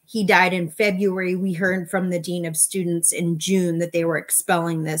 He died in February. We heard from the dean of students in June that they were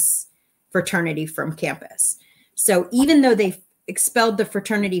expelling this fraternity from campus. So even though they expelled the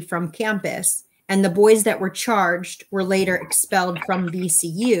fraternity from campus and the boys that were charged were later expelled from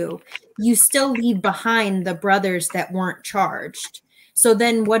VCU, you still leave behind the brothers that weren't charged. So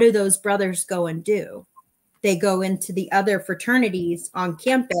then what do those brothers go and do? They go into the other fraternities on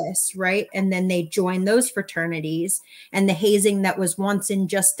campus, right? And then they join those fraternities. And the hazing that was once in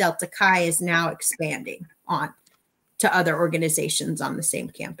just Delta Chi is now expanding on to other organizations on the same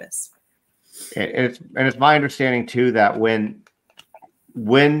campus. And it's my understanding too that when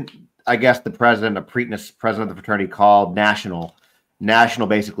I guess the president of the fraternity called National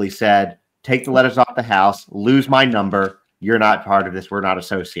basically said, take the letters off the house, lose my number. You're not part of this. We're not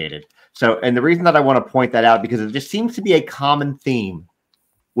associated. So, and the reason that I want to point that out, because it just seems to be a common theme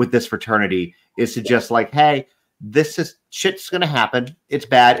with this fraternity, is to just like, hey, shit's going to happen. It's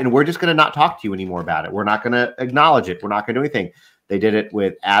bad. And we're just going to not talk to you anymore about it. We're not going to acknowledge it. We're not going to do anything. They did it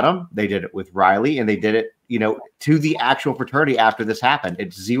with Adam. They did it with Riley, and they did it, to the actual fraternity after this happened.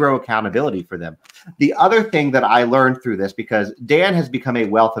 It's zero accountability for them. The other thing that I learned through this, because Dan has become a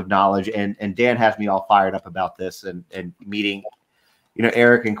wealth of knowledge, and Dan has me all fired up about this, and meeting,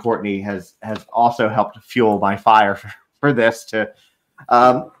 Eric and Courtney has also helped fuel my fire for this to,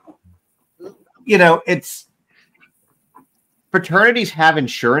 it's fraternities have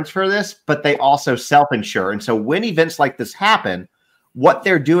insurance for this, but they also self-insure. And so when events like this happen, what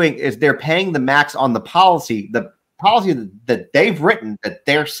they're doing is they're paying the max on the policy that they've written, that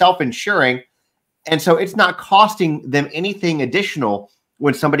they're self-insuring. And so it's not costing them anything additional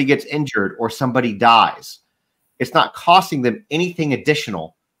when somebody gets injured or somebody dies. It's not costing them anything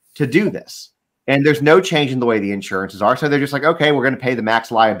additional to do this. And there's no change in the way the insurances are. So they're just like, okay, we're going to pay the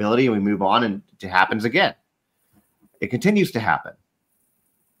max liability and we move on, and it happens again. It continues to happen.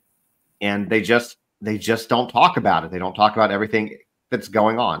 And they just don't talk about it. They don't talk about everything that's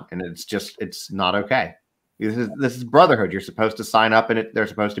going on. And it's not okay. This is brotherhood. You're supposed to sign up, and they're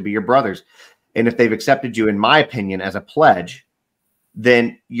supposed to be your brothers. And if they've accepted you, in my opinion, as a pledge,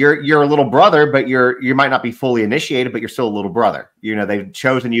 then you're a little brother, but you might not be fully initiated, but you're still a little brother. They've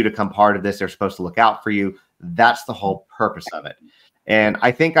chosen you to come part of this. They're supposed to look out for you. That's the whole purpose of it. And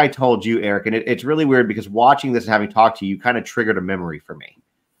I think I told you, Eric, and it's really weird because watching this and having talked to you kind of triggered a memory for me.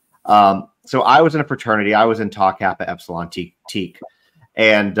 So I was in a fraternity. I was in Tau Kappa Epsilon Teak.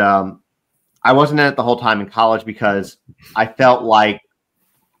 And I wasn't in it the whole time in college because I felt like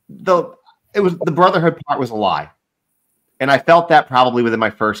the brotherhood part was a lie. And I felt that probably within my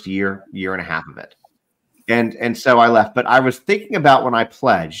first year and a half of it. And so I left. But I was thinking about when I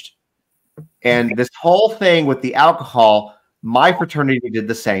pledged, and this whole thing with the alcohol, my fraternity did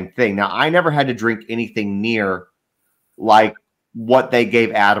the same thing. Now, I never had to drink anything near like what they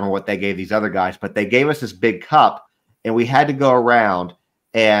gave Adam or what they gave these other guys, but they gave us this big cup, and we had to go around,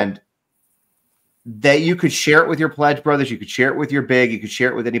 and you could share it with your pledge brothers, you could share it with your big, you could share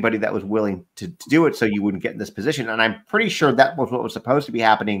it with anybody that was willing to do it, so you wouldn't get in this position. And I'm pretty sure that was what was supposed to be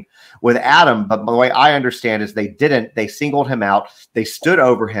happening with Adam, but the way I understand is they didn't. They singled him out. They stood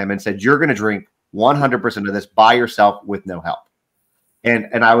over him and said, you're going to drink 100% of this by yourself with no help.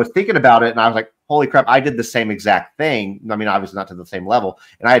 And I was thinking about it, and I was like, holy crap, I did the same exact thing. I mean, obviously not to the same level,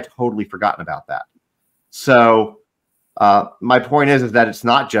 and I had totally forgotten about that. So my point is that it's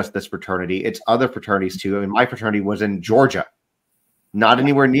not just this fraternity, it's other fraternities too. I mean, my fraternity was in Georgia, not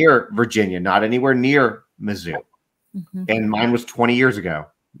anywhere near Virginia, not anywhere near Mizzou. And mine was 20 years ago.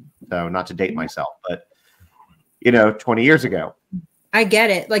 So not to date myself, but 20 years ago. I get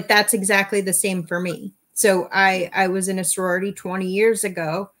it. Like, that's exactly the same for me. So I was in a sorority 20 years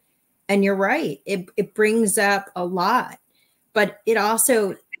ago, and you're right. It brings up a lot, but it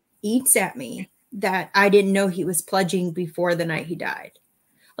also eats at me that I didn't know he was pledging before the night he died.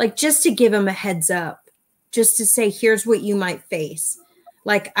 Like, just to give him a heads up, just to say, here's what you might face.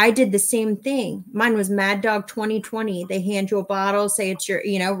 Like, I did the same thing. Mine was Mad Dog 2020. They hand you a bottle, say it's your,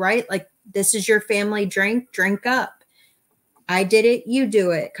 right? Like, this is your family drink, drink up. I did it, you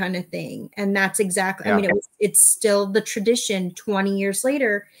do it, kind of thing. And that's exactly, I mean, it's still the tradition 20 years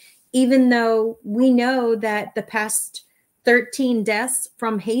later, even though we know that the past 13 deaths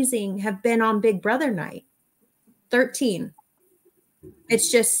from hazing have been on Big Brother night. 13.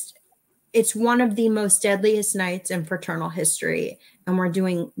 It's one of the most deadliest nights in fraternal history, and we're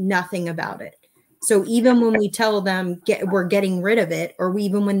doing nothing about it. So even when we tell them we're getting rid of it, or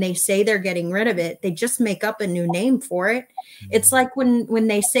even when they say they're getting rid of it, they just make up a new name for it. It's like when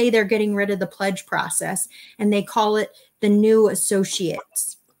they say they're getting rid of the pledge process and they call it the new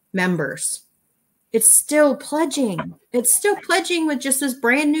associates members. It's still pledging. It's still pledging with just this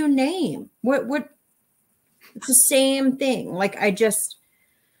brand new name. What? It's the same thing. Like, it's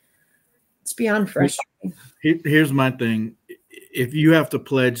beyond frustrating. Here's my thing. if you have to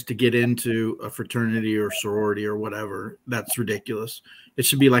pledge to get into a fraternity or sorority or whatever, that's ridiculous. It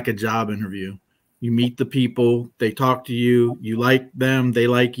should be like a job interview. You meet the people, they talk to you, you like them, they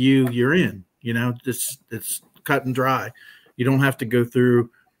like you, you're in. You know, it's cut and dry. You don't have to go through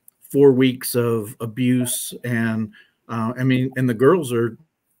 4 weeks of abuse. And I mean, and the girls are,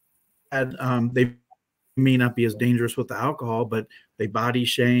 they may not be as dangerous with the alcohol, but they body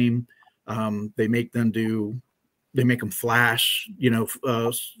shame. They make them flash, you know,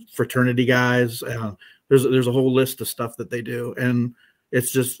 fraternity guys. There's a whole list of stuff that they do. And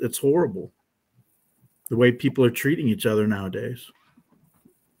it's horrible the way people are treating each other nowadays.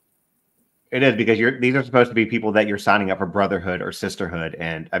 It is, because these are supposed to be people that you're signing up for brotherhood or sisterhood.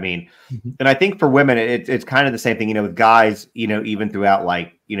 And I mean, and I think for women, it's kind of the same thing, you know, with guys, you know, even throughout,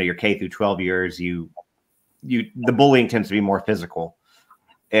 like, you know, your K through 12 years, the bullying tends to be more physical,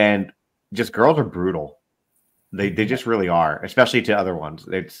 and just girls are brutal. They just really are, especially to other ones.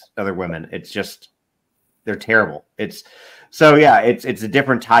 It's other women. It's just, they're terrible. It's a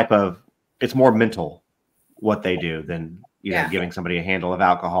different type of, it's more mental what they do than, you know, giving somebody a handle of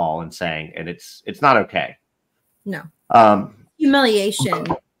alcohol and saying, and it's not okay. No. Humiliation.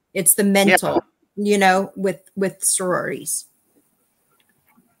 It's the mental, you know, with sororities.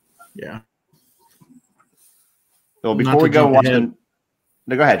 Yeah. So before we go watching,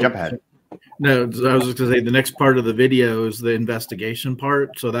 no, go ahead, jump ahead. No, I was just going to say the next part of the video is the investigation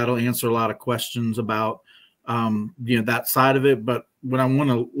part. So that'll answer a lot of questions about, you know, that side of it. But what I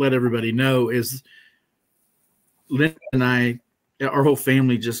want to let everybody know is Lynn and I, our whole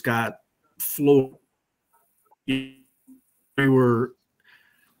family just got floored. We were,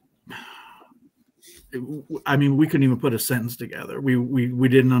 I mean, we couldn't even put a sentence together. We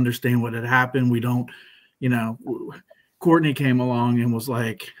didn't understand what had happened. We don't, you know, Courtney came along and was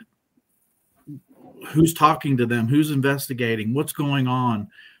like, who's talking to them? Who's investigating? What's going on?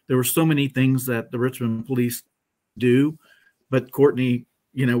 There were so many things that the Richmond police do, but Courtney,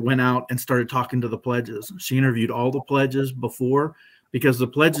 you know, went out and started talking to the pledges. She interviewed all the pledges before, because the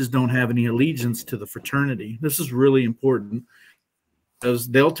pledges don't have any allegiance to the fraternity. This is really important, because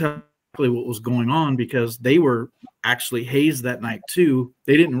they'll tell you what was going on, because they were actually hazed that night too.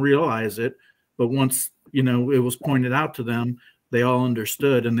 They didn't realize it, but once, you know, it was pointed out to them, they all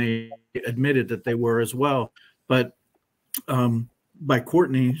understood, and they admitted that they were as well. But by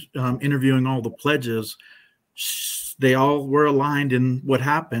Courtney interviewing all the pledges, they all were aligned in what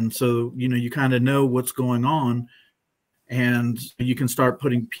happened. So, you know, you kind of know what's going on, and you can start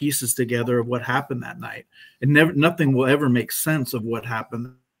putting pieces together of what happened that night. And nothing will ever make sense of what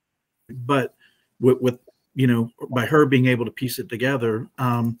happened. But with you know, by her being able to piece it together,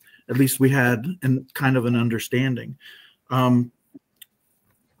 at least we had kind of an understanding.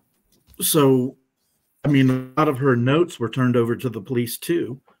 So, I mean, a lot of her notes were turned over to the police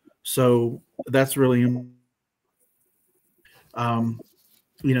too. So that's really, you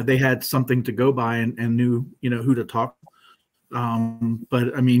know, they had something to go by and knew, you know, who to talk.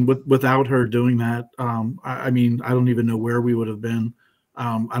 But I mean, without her doing that, I mean, I don't even know where we would have been.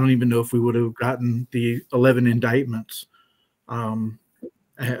 I don't even know if we would have gotten the 11 indictments.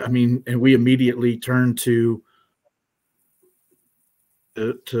 I mean, and we immediately turned to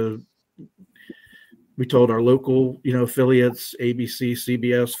we told our local, you know, affiliates, ABC,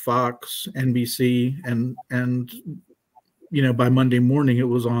 CBS, Fox, NBC, and you know, by Monday morning it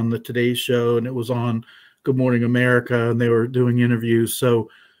was on the Today Show, and it was on Good Morning America, and they were doing interviews. So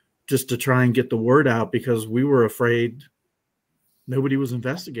just to try and get the word out, because we were afraid nobody was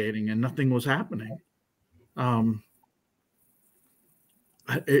investigating and nothing was happening.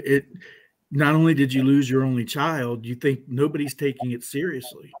 It not only did you lose your only child, you think nobody's taking it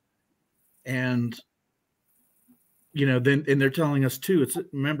seriously. And, you know, then, and they're telling us too,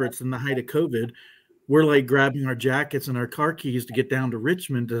 remember, it's in the height of COVID. We're like grabbing our jackets and our car keys to get down to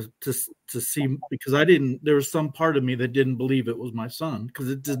Richmond to see, because there was some part of me that didn't believe it was my son, because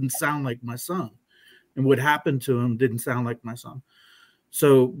it didn't sound like my son. And what happened to him didn't sound like my son.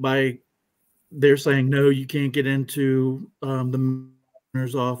 So they're saying, no, you can't get into the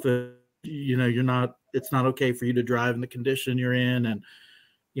mayor's office. You know, it's not okay for you to drive in the condition you're in. And,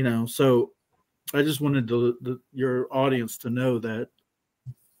 you know, so I just wanted your audience to know that,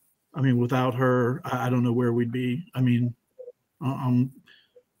 I mean, without her, I don't know where we'd be. I mean, I'm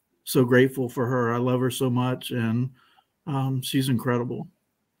so grateful for her. I love her so much, and she's incredible.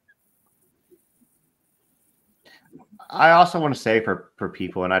 I also want to say for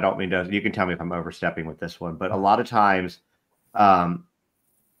people, and I don't mean to, you can tell me if I'm overstepping with this one, but a lot of times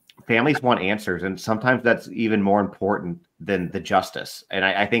families want answers, and sometimes that's even more important than the justice. And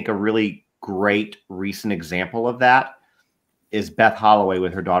I think a really great recent example of that is Beth Holloway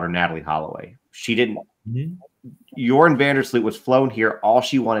with her daughter Natalie Holloway. She didn't. Jorn Vandersloot was flown here. All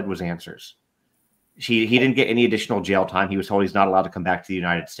she wanted was answers. He didn't get any additional jail time. He was told he's not allowed to come back to the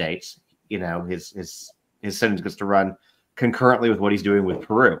United States. You know, his sentence gets to run concurrently with what he's doing with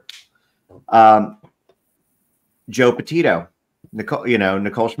Peru. Joe Petito,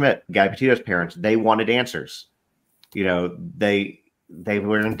 Nicole Schmidt, Guy Petito's parents, they wanted answers. You know, they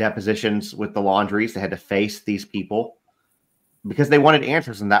were in depositions with the laundries. They had to face these people because they wanted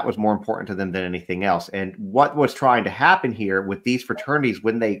answers, and that was more important to them than anything else. And what was trying to happen here with these fraternities,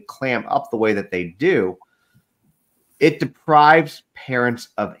 when they clam up the way that they do, it deprives parents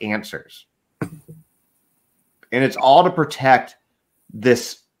of answers. And it's all to protect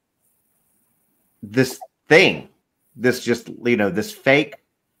this thing, this fake,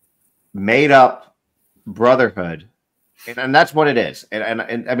 made up brotherhood. And that's what it is. And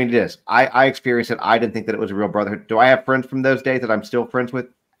I mean, it is. I experienced it. I didn't think that it was a real brotherhood. Do I have friends from those days that I'm still friends with?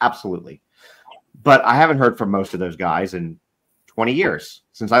 Absolutely. But I haven't heard from most of those guys in 20 years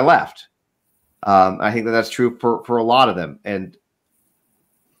since I left. I think that that's true for a lot of them. And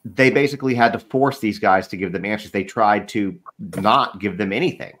they basically had to force these guys to give them answers. They tried to not give them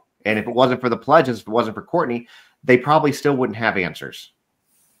anything. And if it wasn't for the pledges, if it wasn't for Courtney, they probably still wouldn't have answers.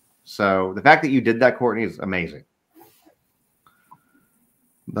 So the fact that you did that, Courtney, is amazing.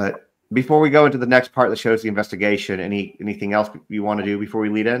 But before we go into the next part that shows the investigation, anything else you want to do before we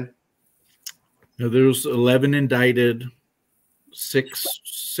lead in? No, there was 11 indicted, six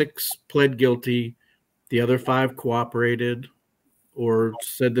pled guilty. The other 5 cooperated or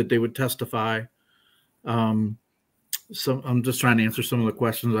said that they would testify. So I'm just trying to answer some of the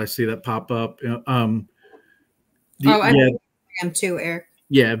questions I see that pop up. I am too, Eric.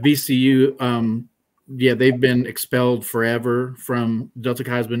 Yeah, VCU. Yeah, they've been expelled forever from Delta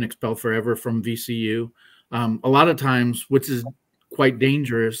Chi has been expelled forever from VCU. A lot of times, which is quite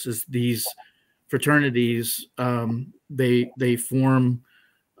dangerous, is these fraternities. They form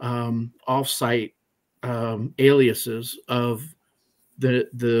off-site aliases of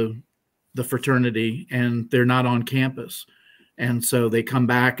the fraternity, and they're not on campus. And so they come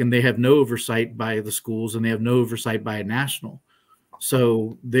back and they have no oversight by the schools, and they have no oversight by a national.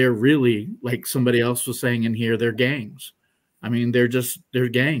 So they're really, like somebody else was saying in here, they're gangs. I mean, they're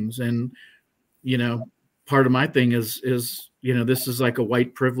gangs. And, you know, part of my thing is, you know, this is like a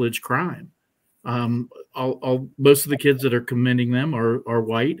white privilege crime. Most of the kids that are committing them are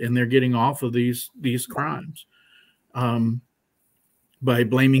white, and they're getting off of these crimes by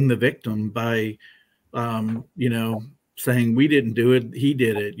blaming the victim, by, you know, saying we didn't do it, he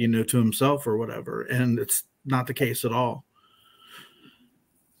did it, you know, to himself or whatever. And it's not the case at all.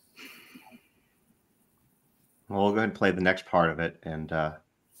 Well, we'll go ahead and play the next part of it and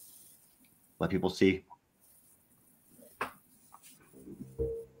let people see.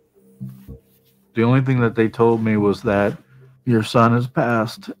 The only thing that they told me was that your son has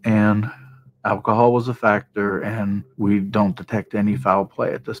passed and alcohol was a factor, and we don't detect any foul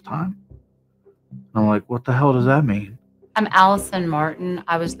play at this time. I'm like, what the hell does that mean? I'm Allison Martin.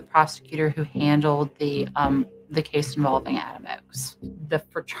 I was the prosecutor who handled the case involving Adam Oaks. The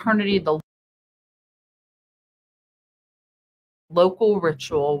fraternity, the local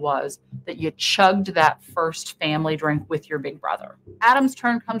ritual was that you chugged that first family drink with your big brother. Adam's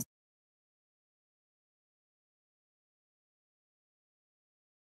turn comes.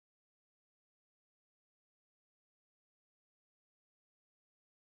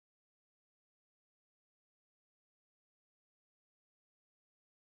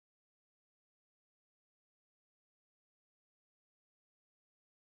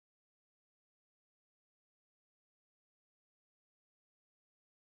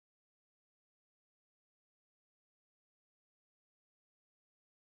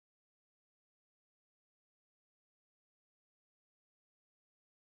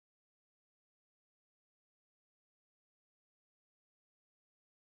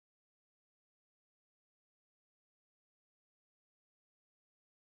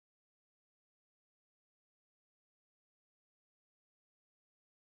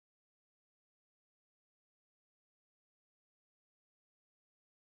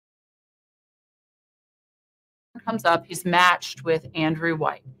 Comes up, he's matched with Andrew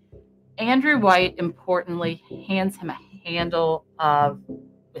White. Andrew White, importantly, hands him a handle of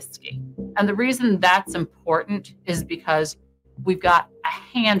whiskey. And the reason that's important is because we've got a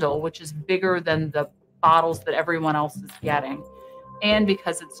handle, which is bigger than the bottles that everyone else is getting. And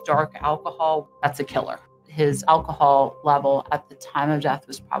because it's dark alcohol, that's a killer. His alcohol level at the time of death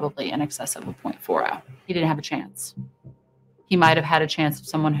was probably in excess of a 0.40. He didn't have a chance. He might have had a chance if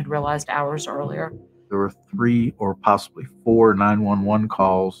someone had realized hours earlier. there were 3 or possibly 4 911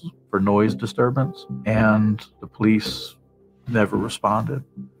 calls for noise disturbance, and the police never responded.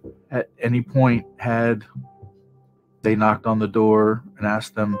 At any point, had they knocked on the door and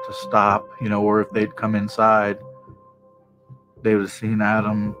asked them to stop, or if they'd come inside, they would have seen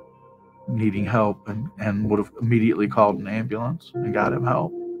Adam needing help and would have immediately called an ambulance and got him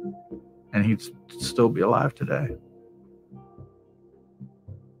help. And he'd still be alive today.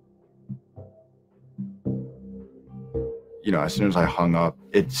 As soon as I hung up,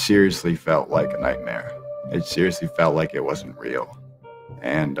 it seriously felt like a nightmare. It seriously felt like it wasn't real.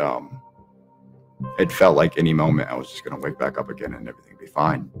 And it felt like any moment I was just going to wake back up again and everything would be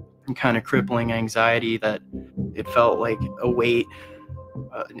fine. And kind of crippling anxiety that it felt like a weight,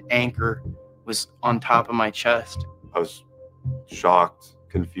 an anchor was on top of my chest. I was shocked,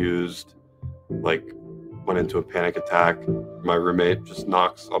 confused, went into a panic attack. My roommate just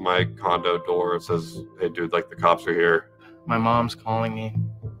knocks on my condo door and says, "Hey dude, the cops are here." My mom's calling me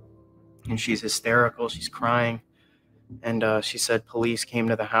and she's hysterical. She's crying. And she said police came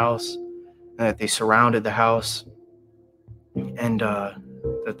to the house and that they surrounded the house and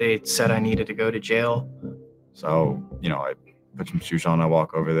that they said I needed to go to jail. So, I put some shoes on, I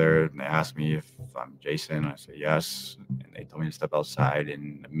walk over there and they ask me if I'm Jason. I say yes. And they told me to step outside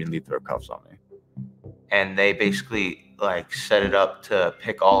and immediately throw cuffs on me. And they basically set it up to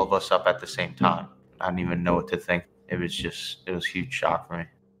pick all of us up at the same time. I didn't even know what to think. It was huge shock for me.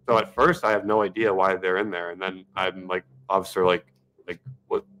 So at first I have no idea why they're in there. And then I'm officer,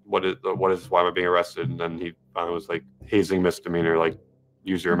 what is, why am I being arrested? And then he finally was hazing misdemeanor,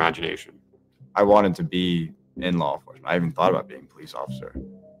 use your imagination. I wanted to be in law enforcement. I even thought about being a police officer.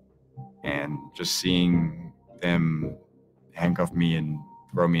 And just seeing them handcuff me and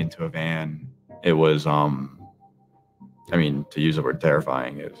throw me into a van, it was, to use the word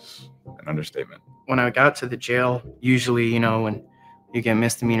terrifying is an understatement. When I got to the jail, usually, when you get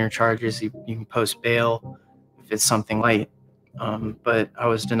misdemeanor charges, you can post bail if it's something light. But I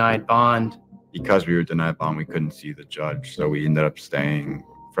was denied bond. Because we were denied bond, we couldn't see the judge. So we ended up staying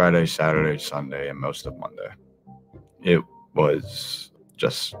Friday, Saturday, Sunday, and most of Monday. It was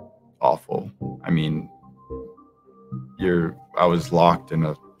just awful. I was locked in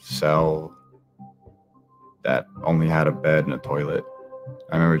a cell that only had a bed and a toilet.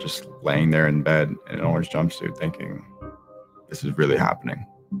 I remember just laying there in bed in an orange jumpsuit thinking, this is really happening.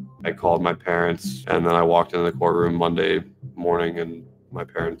 I called my parents and then I walked into the courtroom Monday morning and my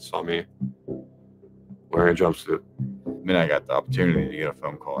parents saw me wearing a jumpsuit. The minute I got the opportunity to get a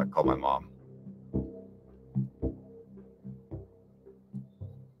phone call, I called my mom.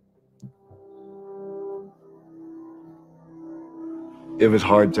 It was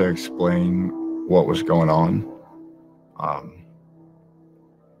hard to explain what was going on.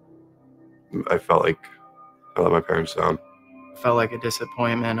 I felt like I let my parents down. I felt like a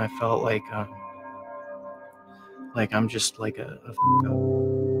disappointment. I felt like I'm just a f***up.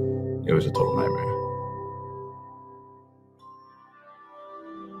 It was a total nightmare.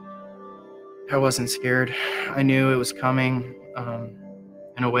 I wasn't scared. I knew it was coming.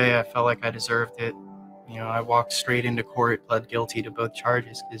 In a way, I felt like I deserved it. I walked straight into court, pled guilty to both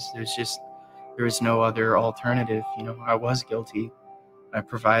charges because there was no other alternative. I was guilty. I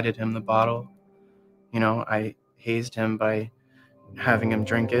provided him the bottle. I hazed him by having him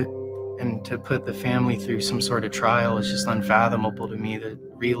drink it. And to put the family through some sort of trial is just unfathomable to me, to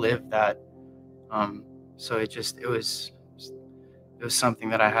relive that. So it was something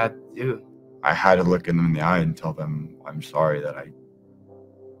that I had to do. I had to look them in the eye and tell them I'm sorry that I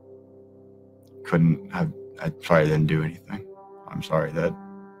didn't do anything. I'm sorry that,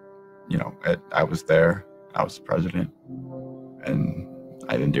 I was there, I was the president, and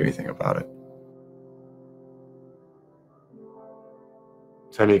I didn't do anything about it.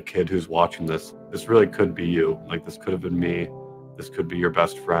 To any kid who's watching this really could be you. This could have been me. This could be your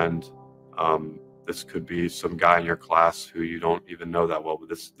best friend. This could be some guy in your class who you don't even know that well, but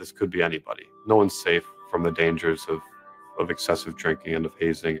this could be anybody. No one's safe from the dangers of excessive drinking and of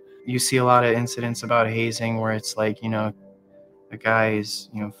hazing. You see a lot of incidents about hazing where it's a guy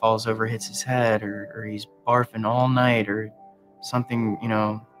falls over, hits his head, or he's barfing all night, or something,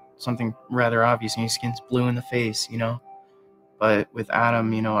 something rather obvious, and his skin's blue in the face, But with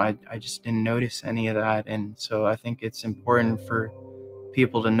Adam, I just didn't notice any of that. And so I think it's important for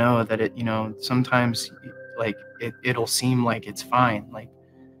people to know that sometimes it'll seem like it's fine.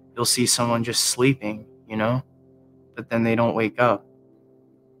 You'll see someone just sleeping, but then they don't wake up.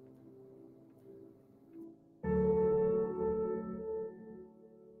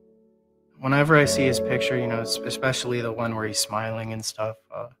 Whenever I see his picture, especially the one where he's smiling and stuff,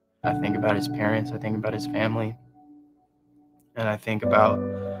 I think about his parents, I think about his family, and I think about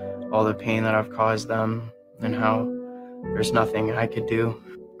all the pain that I've caused them and how there's nothing I could do.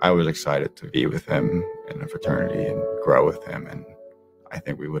 I was excited to be with him in a fraternity and grow with him, and I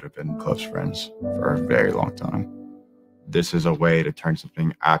think we would have been close friends for a very long time. This is a way to turn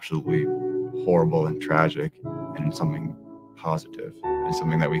something absolutely horrible and tragic into something positive and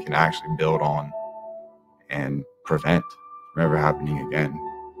something that we can actually build on and prevent from ever happening again.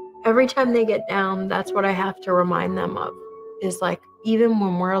 Every time they get down, that's what I have to remind them of, is like, even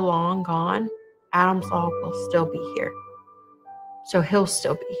when we're long gone, Adam's Law will still be here. So he'll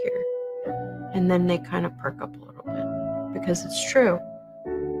still be here. And then they kind of perk up a little bit, because it's true.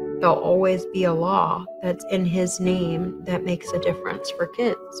 There'll always be a law that's in his name that makes a difference for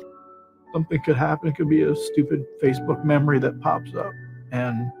kids. Something could happen. It could be a stupid Facebook memory that pops up,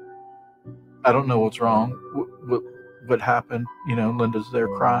 and I don't know what's wrong. What happened? You know, Linda's there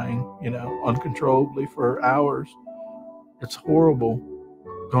crying, you know, uncontrollably for hours. It's horrible.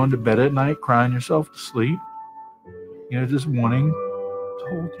 Going to bed at night, crying yourself to sleep. You know, just wanting to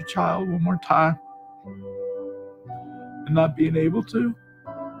hold your child one more time and not being able to.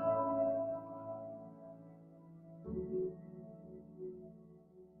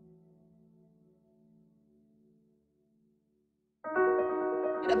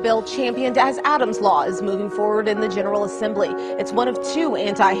 A bill championed as Adam's Law is moving forward in the General Assembly. It's one of two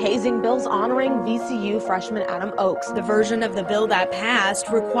anti-hazing bills honoring VCU freshman Adam Oakes. The version of the bill that passed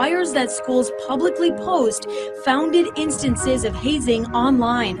requires that schools publicly post founded instances of hazing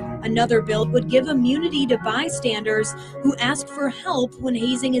online. Another bill would give immunity to bystanders who ask for help when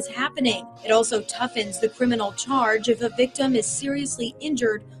hazing is happening. It also toughens the criminal charge if a victim is seriously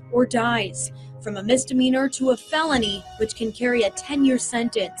injured or dies, from a misdemeanor to a felony, which can carry a 10-year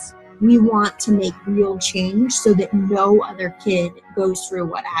sentence. We want to make real change so that no other kid goes through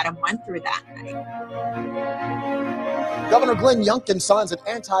what Adam went through that night. Governor Glenn Youngkin signs an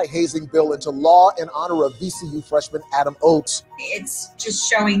anti-hazing bill into law in honor of VCU freshman Adam Oakes. It's just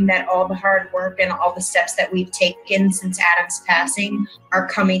showing that all the hard work and all the steps that we've taken since Adam's passing are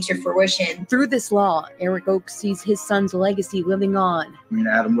coming to fruition. Through this law, Eric Oakes sees his son's legacy living on. I mean,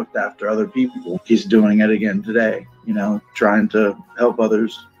 Adam looked after other people. He's doing it again today, you know, trying to help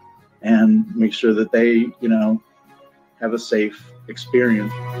others and make sure that they, you know, have a safe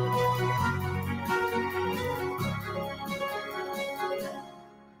experience.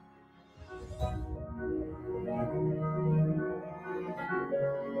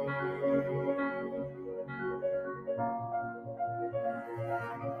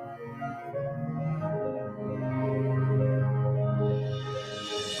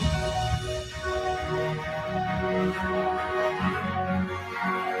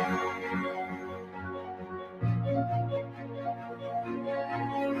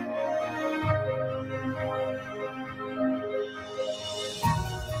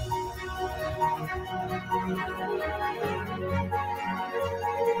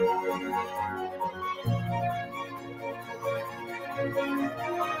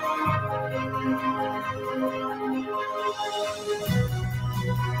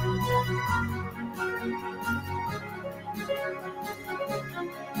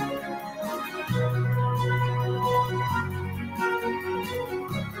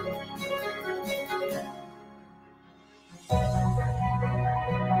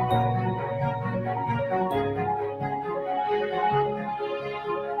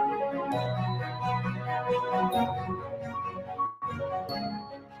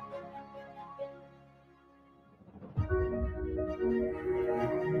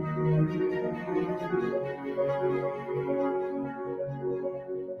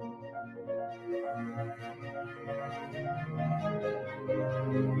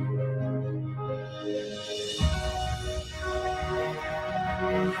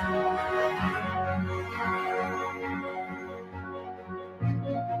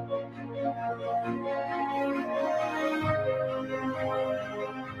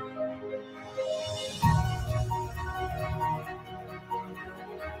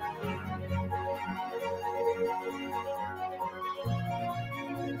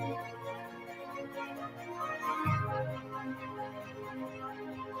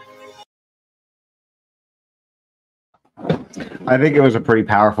 I think it was a pretty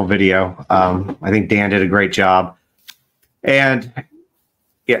powerful video. I think Dan did a great job. And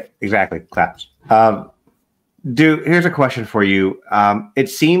yeah, exactly. Claps. Here's a question for you. It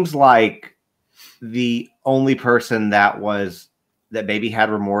seems like the only person that maybe had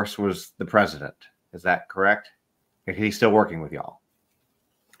remorse was the president. Is that correct? He's still working with y'all.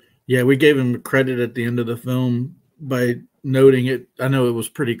 Yeah, we gave him credit at the end of the film by noting it. I know it was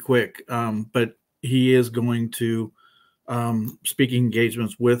pretty quick, but he is going to speaking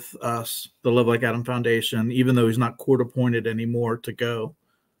engagements with us, the Love Like Adam Foundation, even though he's not court appointed anymore to go.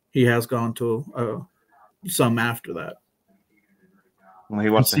 He has gone to some after that. Well, he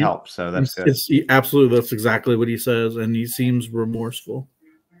wants to help, so that's good. Absolutely, that's exactly what he says, and he seems remorseful.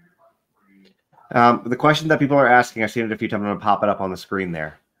 The question that people are asking, I've seen it a few times. I'm going to pop it up on the screen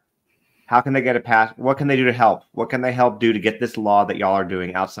there. How can they get it passed? What can they do to help? What can they help do to get this law that y'all are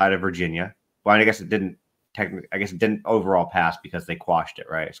doing outside of Virginia? Well, I guess it didn't technically. I guess it didn't overall pass because they squashed it,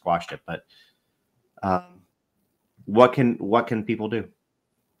 right? Squashed it. But what can people do?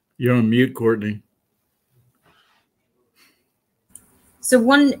 You're on mute, Courtney. So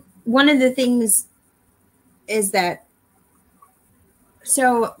one of the things is that,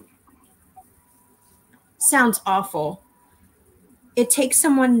 so sounds awful. It takes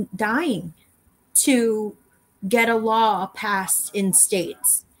someone dying to get a law passed in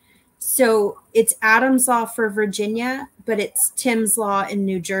states. So it's Adam's law for Virginia, but it's Tim's law in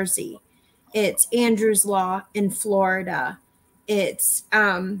New Jersey. It's Andrew's law in Florida. It's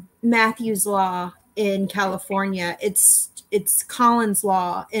Matthew's law in California. It's Colin's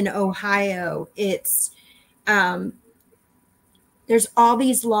law in Ohio. It's there's all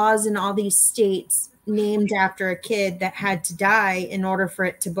these laws in all these states named after a kid that had to die in order for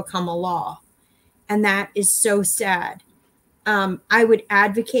it to become a law. And that is so sad. I would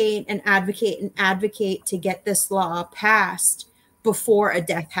advocate and advocate and advocate to get this law passed before a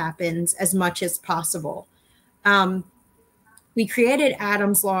death happens as much as possible. We created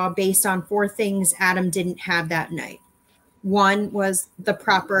Adam's law based on 4 things Adam didn't have that night. One was the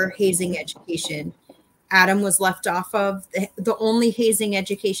proper hazing education. Adam was left off of the only hazing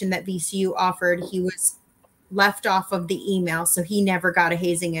education that VCU offered. He was left off of the email, so he never got a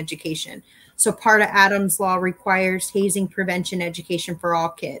hazing education. So part of Adam's law requires hazing prevention education for all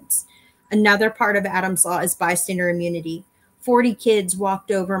kids. Another part of Adam's law is bystander immunity. 40 kids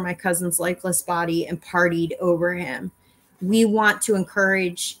walked over my cousin's lifeless body and partied over him. We want to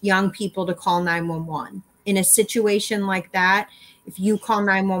encourage young people to call 911. In a situation like that, if you call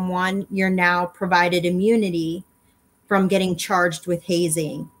 911, you're now provided immunity from getting charged with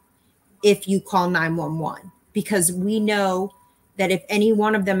hazing if you call 911, because we know that if any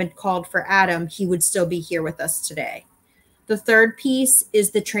one of them had called for Adam, he would still be here with us today. The third piece is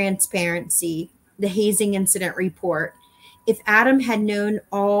the transparency, the hazing incident report. If Adam had known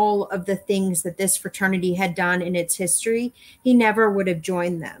all of the things that this fraternity had done in its history, he never would have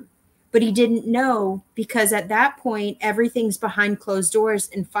joined them. But he didn't know, because at that point, everything's behind closed doors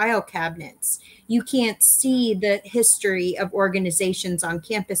in file cabinets. You can't see the history of organizations on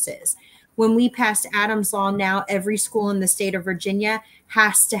campuses. When we passed Adam's law, now every school in the state of Virginia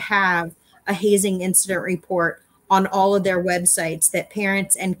has to have a hazing incident report on all of their websites that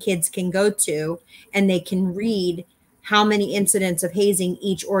parents and kids can go to, and they can read how many incidents of hazing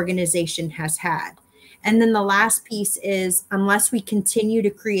each organization has had. And then the last piece is, unless we continue to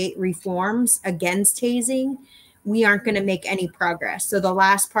create reforms against hazing, we aren't going to make any progress. So the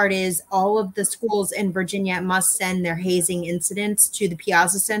last part is all of the schools in Virginia must send their hazing incidents to the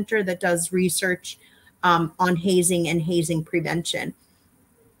Piazza Center that does research on hazing and hazing prevention.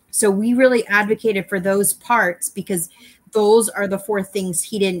 So we really advocated for those parts because those are the 4 things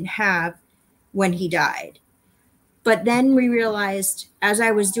he didn't have when he died. But then we realized, as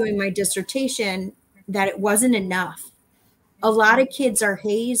I was doing my dissertation, that it wasn't enough. A lot of kids are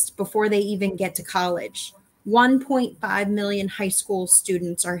hazed before they even get to college. 1.5 million high school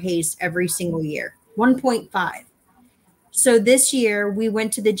students are hazed every single year. 1.5. So this year we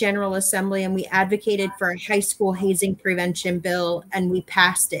went to the General Assembly and we advocated for a high school hazing prevention bill, and we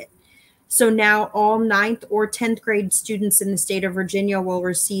passed it. So now all 9th or 10th grade students in the state of Virginia will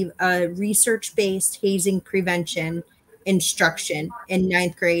receive a research-based hazing prevention instruction in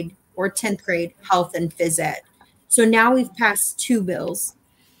 9th grade or 10th grade health and phys ed. So now we've passed 2 bills.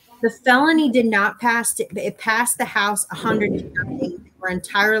 The felony did not pass. It passed the House 100 to nothing. They were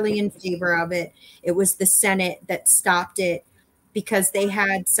entirely in favor of it. It was the Senate that stopped it because they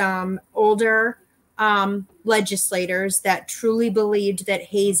had some older legislators that truly believed that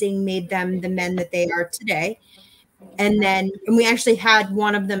hazing made them the men that they are today. And we actually had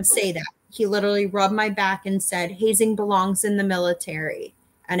one of them say that. He literally rubbed my back and said, hazing belongs in the military.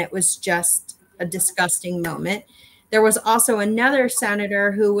 And it was just a disgusting moment. There was also another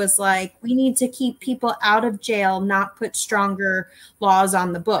senator who was like, we need to keep people out of jail, not put stronger laws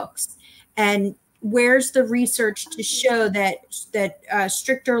on the books. And where's the research to show that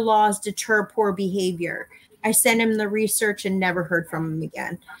stricter laws deter poor behavior? I sent him the research and never heard from him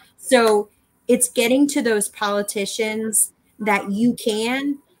again. So it's getting to those politicians that you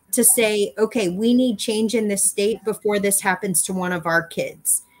can to say, okay, we need change in this state before this happens to one of our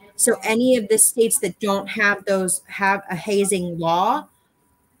kids. So any of the states that don't have a hazing law,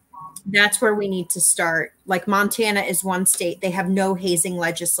 that's where we need to start. Like Montana is one state, they have no hazing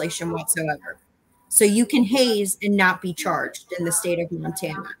legislation whatsoever. So you can haze and not be charged in the state of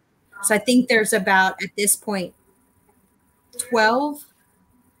Montana. So I think there's about, at this point, 12,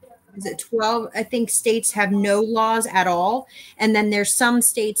 is it 12? I think states have no laws at all. And then there's some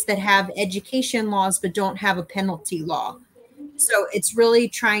states that have education laws but don't have a penalty law. So it's really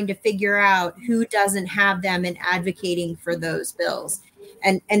trying to figure out who doesn't have them and advocating for those bills.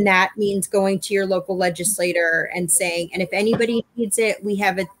 And that means going to your local legislator and saying, and if anybody needs it, we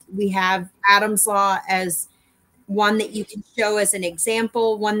have Adam's Law as one that you can show as an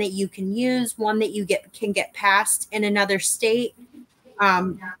example, one that you can use, one that you can get passed in another state.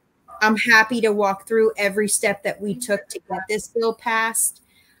 I'm happy to walk through every step that we took to get this bill passed.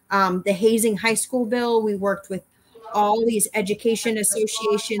 The hazing high school bill, we worked with all these education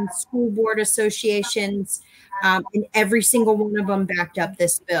associations, school board associations, and every single one of them backed up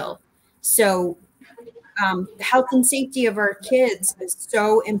this bill. So health and safety of our kids is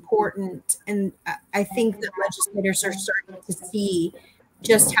so important. And I think that legislators are starting to see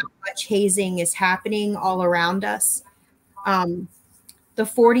just how much hazing is happening all around us.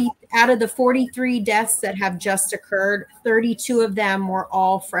 Out of the 43 deaths that have just occurred, 32 of them were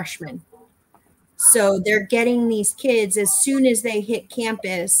all freshmen. So they're getting these kids as soon as they hit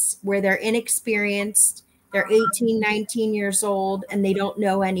campus where they're inexperienced, they're 18, 19 years old, and they don't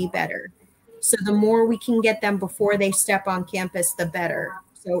know any better. So the more we can get them before they step on campus, the better.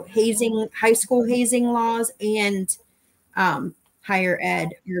 So hazing, high school hazing laws and higher ed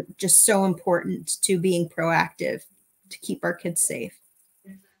are just so important to being proactive to keep our kids safe.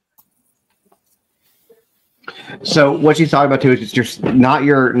 So what she's talking about too is it's just not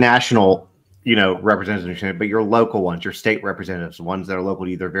your national, representatives, but your local ones, your state representatives, the ones that are local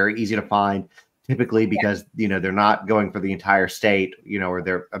to you. They're very easy to find, typically because they're not going for the entire state, or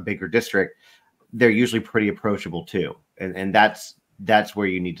they're a bigger district. They're usually pretty approachable too, and that's where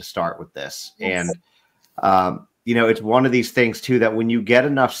you need to start with this. Yes. And it's one of these things too that when you get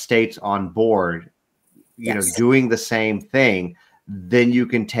enough states on board, Yes. doing the same thing, then you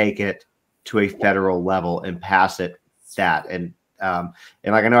can take it to a federal level and pass it that. And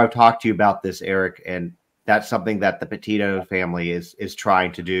like I know I've talked to you about this, Eric, and that's something that the Petito family is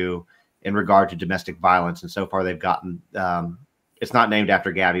trying to do in regard to domestic violence. And so far they've gotten, it's not named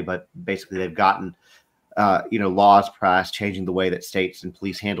after Gabby, but basically they've gotten, laws passed changing the way that states and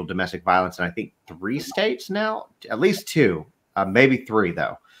police handle domestic violence. And I think 3 states now, at least 2, maybe 3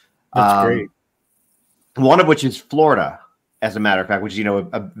 though. That's great. One of which is Florida, as a matter of fact, which is,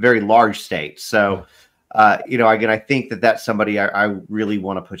 a very large state. So, again, I think that that's somebody I really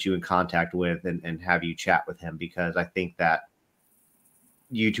want to put you in contact with and have you chat with him, because I think that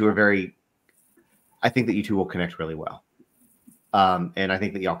you two I think that you two will connect really well. And I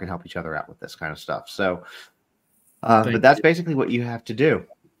think that y'all can help each other out with this kind of stuff. So, but that's basically what you have to do.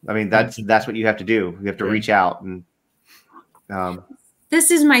 I mean, that's what you have to do. You have to reach out and,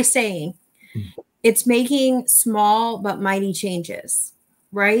 this is my saying. It's making small but mighty changes,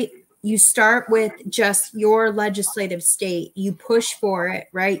 right? You start with just your legislative state. You push for it,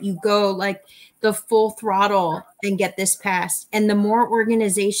 right? You go like the full throttle and get this passed. And the more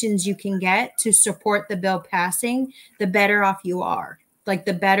organizations you can get to support the bill passing, the better off you are. Like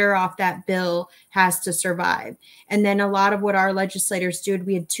the better off that bill has to survive. And then a lot of what our legislators did,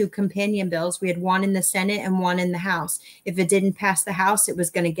 we had 2 companion bills. We had one in the Senate and one in the House. If it didn't pass the House, it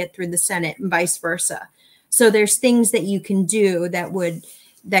was going to get through the Senate and vice versa. So there's things that you can do that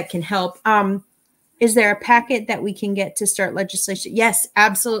can help. Is there a packet that we can get to start legislation? Yes,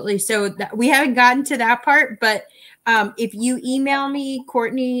 absolutely. So we haven't gotten to that part, but if you email me,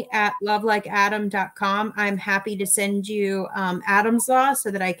 Courtney@lovelikeadam.com, I'm happy to send you Adam's Law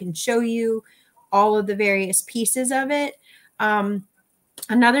so that I can show you all of the various pieces of it.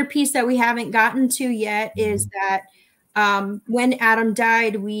 Another piece that we haven't gotten to yet is that when Adam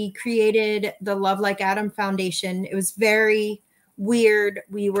died, we created the Love Like Adam Foundation. It was very weird.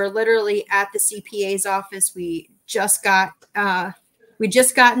 We were literally at the CPA's office. We just gotten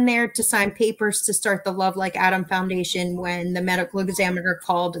there to sign papers to start the Love Like Adam Foundation when the medical examiner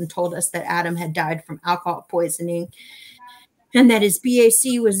called and told us that Adam had died from alcohol poisoning and that his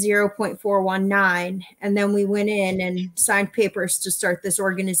BAC was 0.419. And then we went in and signed papers to start this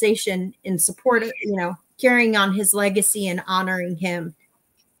organization in support of, carrying on his legacy and honoring him.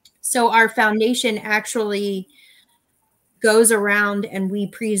 So our foundation actually goes around and we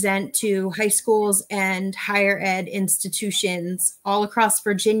present to high schools and higher ed institutions all across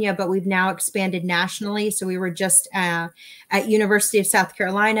Virginia, but we've now expanded nationally. So we were just at University of South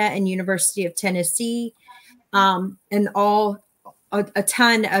Carolina and University of Tennessee, and a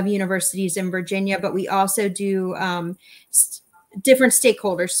ton of universities in Virginia, but we also do different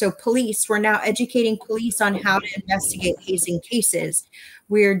stakeholders. So police, we're now educating police on how to investigate hazing cases.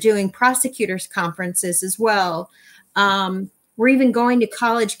 We're doing prosecutors conferences as well. We're even going to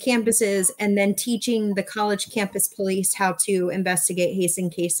college campuses and then teaching the college campus police how to investigate hazing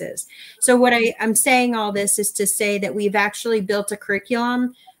cases. So what I'm saying all this is to say that we've actually built a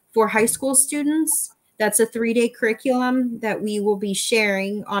curriculum for high school students. That's a 3-day curriculum that we will be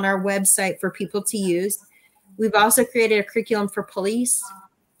sharing on our website for people to use. We've also created a curriculum for police.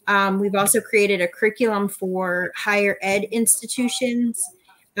 We've also created a curriculum for higher ed institutions,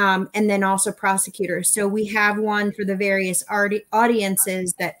 and then also prosecutors. So we have one for the various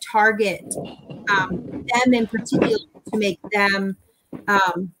audiences that target them in particular to make them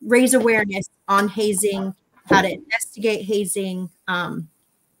raise awareness on hazing, how to investigate hazing,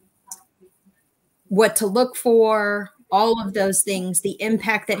 what to look for, all of those things, the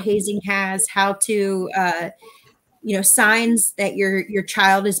impact that hazing has, how to, signs that your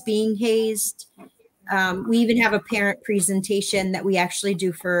child is being hazed. We even have a parent presentation that we actually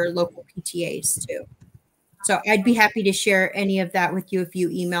do for local PTAs too. So I'd be happy to share any of that with you if you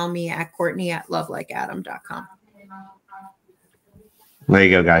email me at Courtney@lovelikeadam.com. There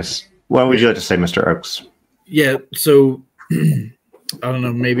you go, guys. What would you like to say, Mr. Oaks? Yeah, so I don't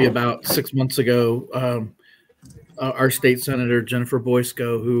know, maybe about 6 months ago, our state senator, Jennifer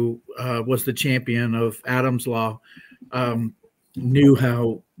Boysko, who was the champion of Adam's Law, knew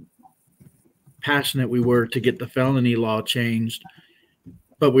how passionate we were to get the felony law changed.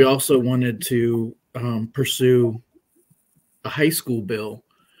 But we also wanted to pursue a high school bill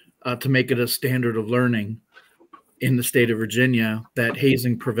to make it a standard of learning in the state of Virginia that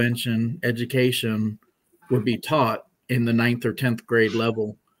hazing prevention education would be taught in the 9th or 10th grade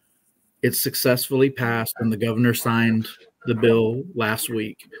level. It's successfully passed and the governor signed the bill last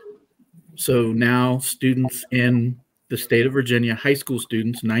week. So now students in the state of Virginia, high school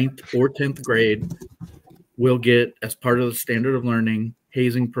students, 9th or 10th grade, will get, as part of the standard of learning,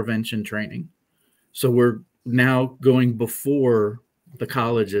 hazing prevention training. So we're now going before the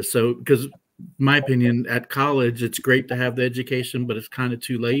colleges. So, because my opinion, at college, it's great to have the education, but it's kind of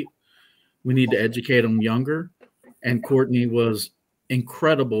too late. We need to educate them younger. And Courtney was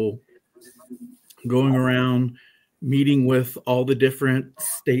incredible going around meeting with all the different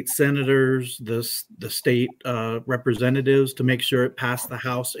state senators, the state representatives to make sure it passed the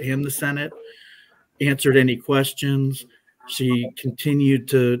House and the Senate, answered any questions. She continued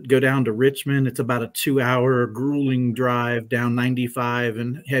to go down to Richmond. It's about a 2-hour grueling drive down 95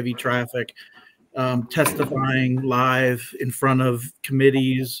 in heavy traffic, testifying live in front of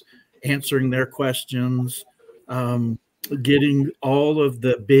committees, answering their questions, getting all of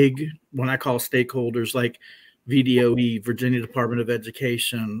the big, what I call stakeholders, like VDOE, Virginia Department of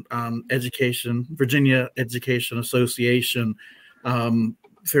Education, Virginia Education Association,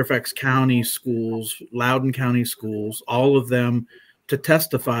 Fairfax County Schools, Loudoun County Schools, all of them to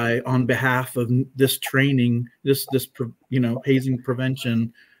testify on behalf of this training. This hazing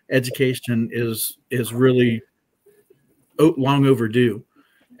prevention education is really long overdue.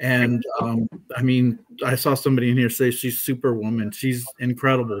 And I mean, I saw somebody in here say she's Superwoman. She's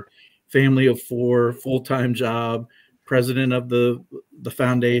incredible. Family of 4, full-time job, president of the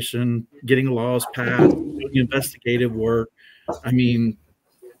foundation, getting laws passed, doing investigative work. I mean,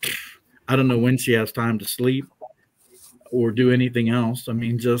 I don't know when she has time to sleep or do anything else. I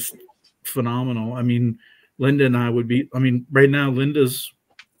mean, just phenomenal. I mean, Linda and I would be, I mean, right now, Linda's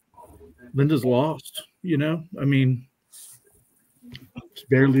lost, I mean, she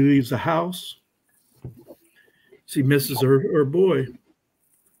barely leaves the house. She misses her boy.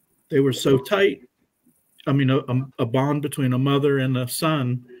 They were so tight. I mean, a bond between a mother and a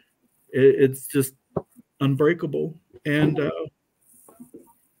son, it's just unbreakable. And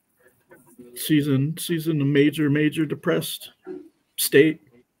she's in a major depressed state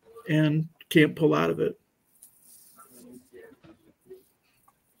and can't pull out of it.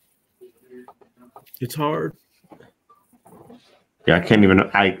 It's hard. Yeah, I can't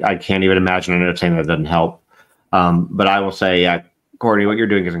even imagine another thing that doesn't help. But I will say, Courtney, what you're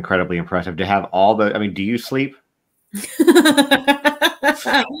doing is incredibly impressive. To have all the, I mean, do you sleep?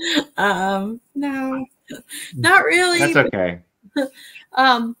 No, not really. That's okay.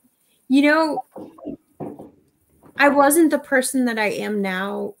 I wasn't the person that I am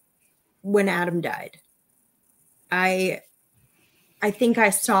now when Adam died. I I think I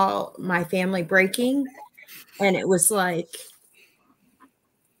saw my family breaking, and it was like,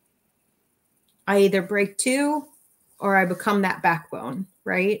 I either break too or I become that backbone,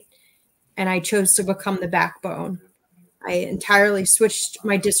 right? And I chose to become the backbone. I entirely switched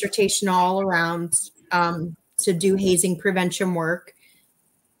my dissertation all around to do hazing prevention work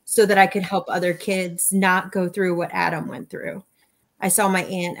so that I could help other kids not go through what Adam went through. I saw my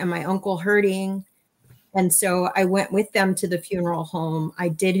aunt and my uncle hurting. And so I went with them to the funeral home. I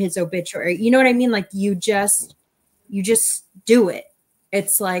did his obituary. You know what I mean? Like you just do it.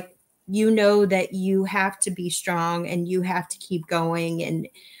 It's like, you know that you have to be strong and you have to keep going. And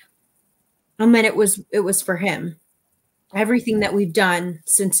I mean, it was for him. Everything that we've done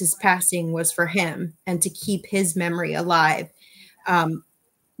since his passing was for him and to keep his memory alive.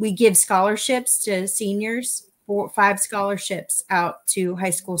 We give scholarships to seniors, 5 scholarships out to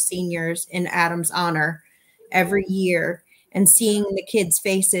high school seniors in Adam's honor every year, and seeing the kids'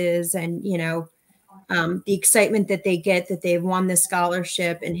 faces and, you know, the excitement that they get that they've won the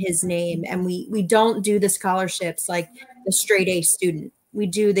scholarship in his name. And we don't do the scholarships like the straight A student. We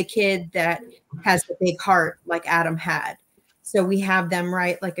do the kid that has the big heart like Adam had. So we have them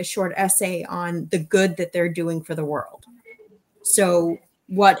write like a short essay on the good that they're doing for the world. So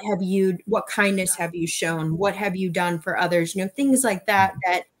what kindness have you shown? What have you done for others? You know, things like that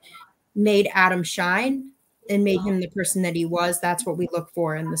made Adam shine and made him the person that he was. That's what we look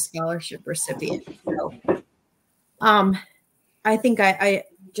for in the scholarship recipient. So I think I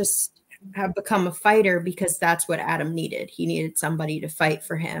just have become a fighter because that's what Adam needed. He needed somebody to fight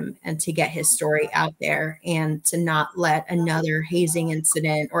for him and to get his story out there and to not let another hazing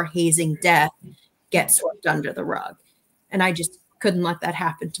incident or hazing death get swept under the rug. And I just couldn't let that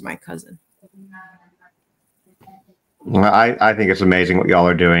happen to my cousin. Well, I think it's amazing what y'all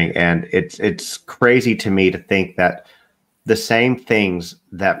are doing. And it's crazy to me to think that the same things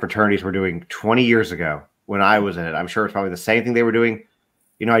that fraternities were doing 20 years ago when I was in it, I'm sure it's probably the same thing they were doing.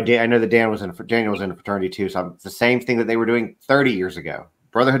 You know, I know that Daniel was in a fraternity too. So it's the same thing that they were doing 30 years ago.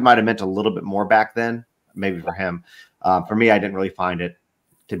 Brotherhood might have meant a little bit more back then, maybe for him. For me, I didn't really find it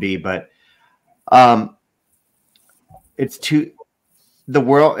to be, but it's the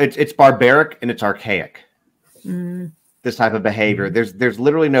world. It's barbaric and it's archaic. This type of behavior. There's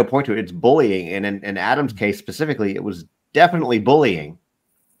literally no point to it. It's bullying. And in Adam's case specifically, it was definitely bullying.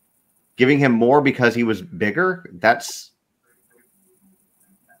 Giving him more because he was bigger, it's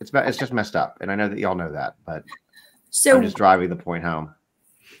just messed up. And I know that y'all know that, but so I'm just driving the point home.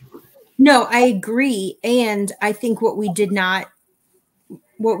 No, I agree. And I think what we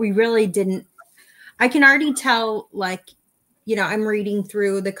really didn't, I can already tell, like, you know, I'm reading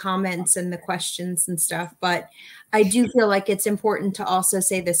through the comments and the questions and stuff, but I do feel like it's important to also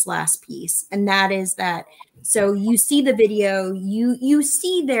say this last piece. And that is that, so you see the video, you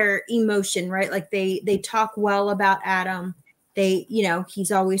see their emotion, right? Like they talk well about Adam. They, you know,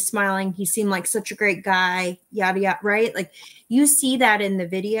 he's always smiling. He seemed like such a great guy, yada, yada, right? Like you see that in the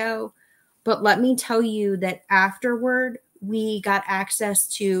video, but let me tell you that afterward, we got access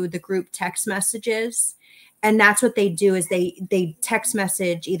to the group text messages. And that's what they do is they text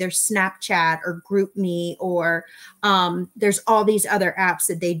message either Snapchat or GroupMe or there's all these other apps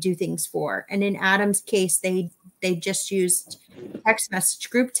that they do things for. And in Adam's case, they just used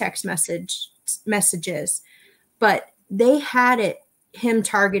group text messages, but they had him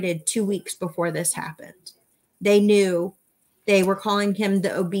targeted 2 weeks before this happened. They knew they were calling him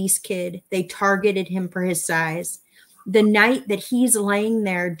the obese kid. They targeted him for his size. The night that he's laying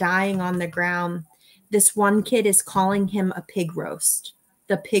there dying on the ground, this one kid is calling him a pig roast.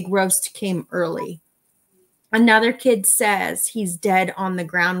 The pig roast came early. Another kid says he's dead on the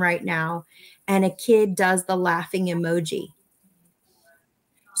ground right now, and a kid does the laughing emoji.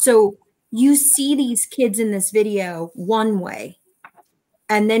 So you see these kids in this video one way,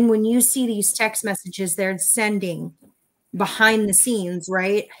 and then when you see these text messages they're sending behind the scenes,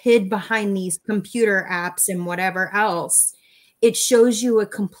 right, hid behind these computer apps and whatever else, it shows you a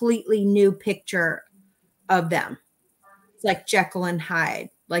completely new picture of them. It's like Jekyll and Hyde,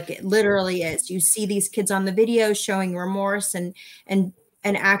 like it literally is. You see these kids on the video showing remorse and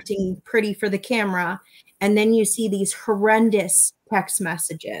acting pretty for the camera, and then you see these horrendous text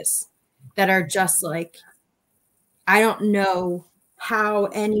messages that are just like, I don't know how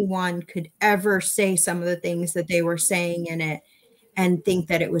anyone could ever say some of the things that they were saying in it and think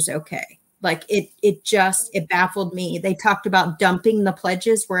that it was okay. Like it baffled me. They talked about dumping the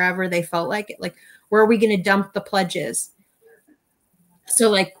pledges wherever they felt like it. Like, where are we going to dump the pledges? So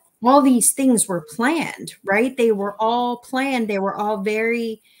like all these things were planned, right? They were all planned. They were all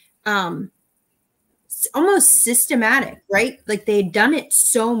very almost systematic, right? Like they'd done it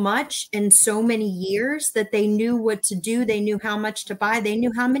so much in so many years that they knew what to do. They knew how much to buy. They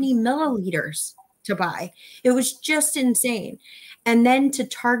knew how many milliliters to buy. It was just insane. And then to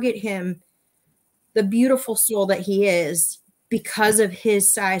target him, the beautiful soul that he is, because of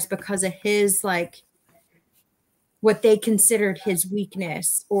his size, because of his, like, what they considered his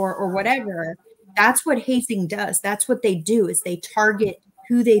weakness or whatever, that's what hazing does. That's what they do, is they target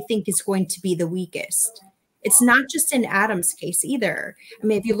who they think is going to be the weakest. It's not just in Adam's case either. I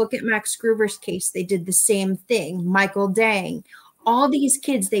mean, if you look at Max Gruber's case, they did the same thing. Michael Dang, all these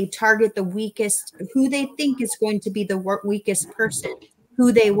kids, they target the weakest, who they think is going to be the weakest person,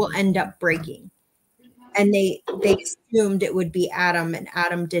 who they will end up breaking. And they assumed it would be Adam, and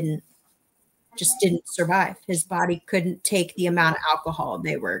Adam didn't survive. His body couldn't take the amount of alcohol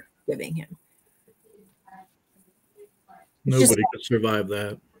they were giving him. Nobody could survive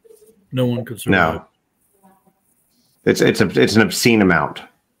that. No one could survive. No. It's an obscene amount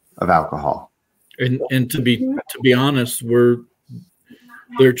of alcohol. And to be honest,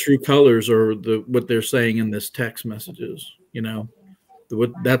 their true colors are what they're saying in this text messages. You know,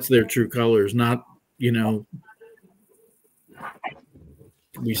 that's their true colors, not, you know.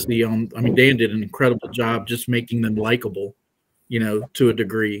 We see Dan did an incredible job just making them likable, you know, to a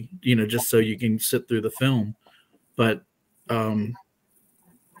degree, you know, just so you can sit through the film. But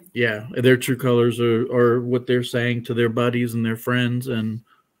yeah, their true colors are what they're saying to their buddies and their friends, and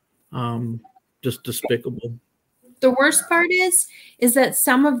just despicable. The worst part is that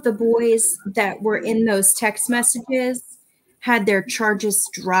some of the boys that were in those text messages had their charges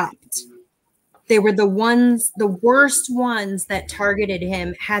dropped. They were the worst ones that targeted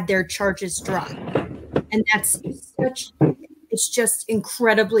him had their charges dropped. And it's just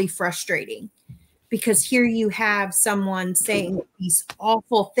incredibly frustrating, because here you have someone saying these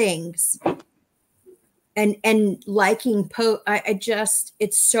awful things and liking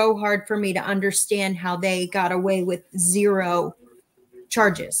it's so hard for me to understand how they got away with 0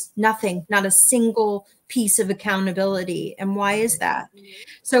 charges, nothing, not a single piece of accountability. And why is that?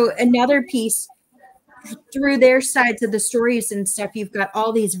 So another piece, through their sides of the stories and stuff, you've got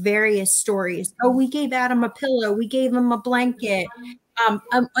all these various stories. Oh, we gave Adam a pillow. We gave him a blanket.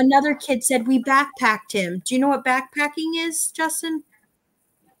 Another kid said we backpacked him. Do you know what backpacking is, Justin?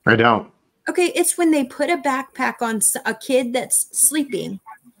 I don't. Okay, it's when they put a backpack on a kid that's sleeping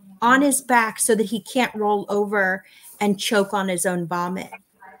on his back so that he can't roll over and choke on his own vomit.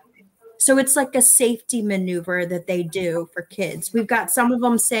 So it's like a safety maneuver that they do for kids. We've got some of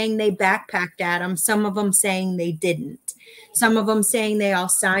them saying they backpacked Adam, some of them saying they didn't. Some of them saying they all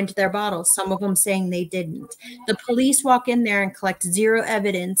signed their bottles, some of them saying they didn't. The police walk in there and collect 0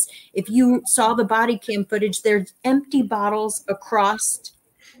 evidence. If you saw the body cam footage, there's empty bottles across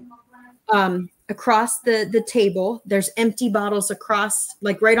the table. There's empty bottles across,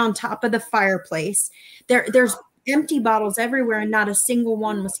 like right on top of the fireplace. There's empty bottles everywhere, and not a single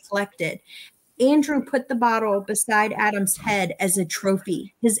one was collected. Andrew put the bottle beside Adam's head as a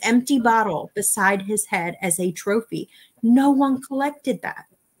trophy. His empty bottle beside his head as a trophy. No one collected that.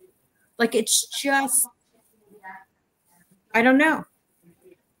 Like, it's just, I don't know.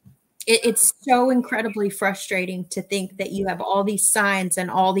 It's so incredibly frustrating to think that you have all these signs and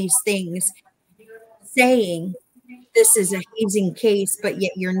all these things saying this is a hazing case, but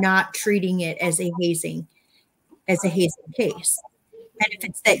yet you're not treating it as a hazing case. And if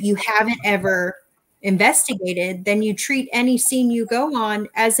it's that you haven't ever investigated, then you treat any scene you go on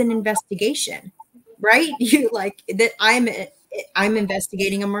as an investigation, right? You like that I'm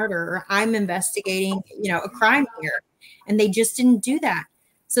investigating a murder, or I'm investigating, a crime here. And they just didn't do that.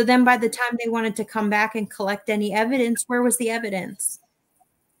 So then by the time they wanted to come back and collect any evidence, where was the evidence?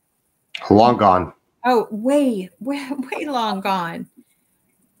 Long gone. Oh, way long gone.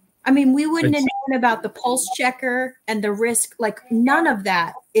 I mean, we wouldn't have known about the pulse checker and the risk, like none of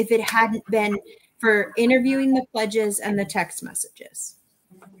that, if it hadn't been for interviewing the pledges and the text messages.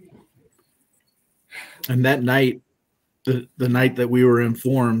 And that night, the night that we were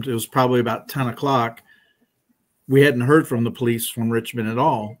informed, it was probably about 10 o'clock. We hadn't heard from the police from Richmond at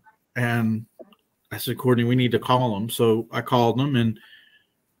all. And I said, Courtney, we need to call them. So I called them, and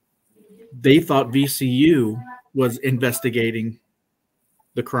they thought VCU was investigating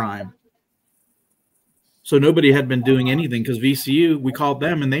the crime. So nobody had been doing anything, because VCU, we called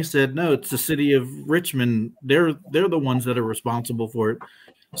them and they said, no, it's the city of Richmond. They're the ones that are responsible for it.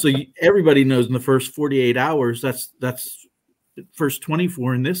 So everybody knows in the first 48 hours, that's first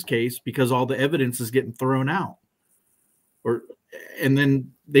 24 in this case, because all the evidence is getting thrown out. And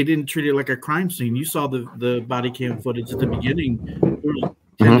then they didn't treat it like a crime scene. You saw the body cam footage at the beginning. There was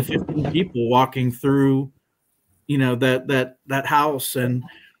 10 to 15 people walking through, you know, that house, and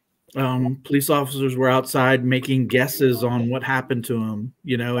police officers were outside making guesses on what happened to him,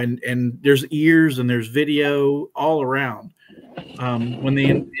 you know, and there's ears and there's video all around. When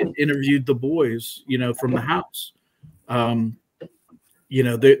they interviewed the boys, you know, from the house, you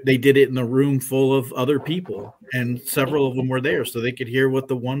know, they did it in a room full of other people, and several of them were there so they could hear what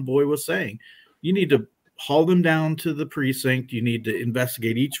the one boy was saying. You need to haul them down to the precinct. You need to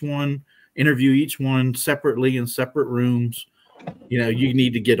investigate each one, interview each one separately in separate rooms. You know, you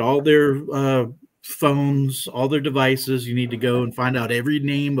need to get all their phones, all their devices. You need to go and find out every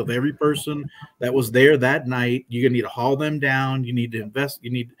name of every person that was there that night. You're gonna need to haul them down. You need to invest.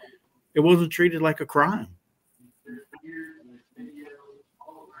 It wasn't treated like a crime.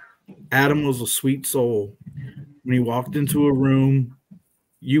 Adam was a sweet soul. When he walked into a room,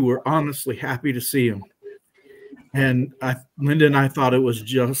 you were honestly happy to see him. And Linda and I thought it was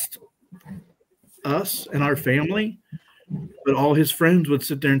just us and our family, but all his friends would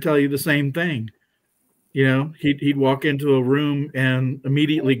sit there and tell you the same thing. You know, he'd walk into a room and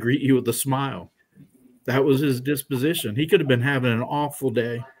immediately greet you with a smile. That was his disposition. He could have been having an awful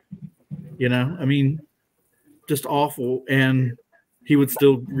day, you know, I mean, just awful. And he would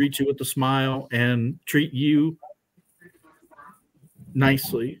still greet you with a smile and treat you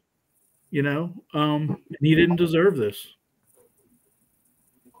nicely, you know. And he didn't deserve this.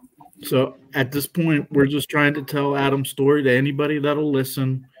 So at this point, we're just trying to tell Adam's story to anybody that'll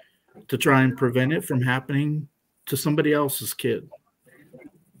listen, to try and prevent it from happening to somebody else's kid,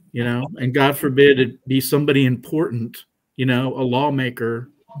 you know. And God forbid it be somebody important, you know, a lawmaker,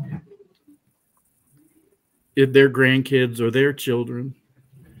 if their grandkids or their children.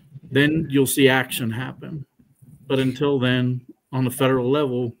 Then you'll see action happen. But until then, on the federal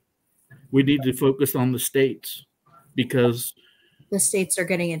level, we need to focus on the states, because the states are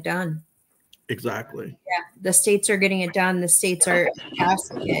getting it done. Exactly. Yeah, the states are getting it done. The states are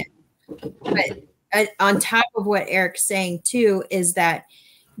passing it. But on top of what Eric's saying too, is that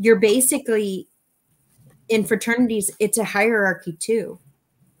you're basically in fraternities, it's a hierarchy too,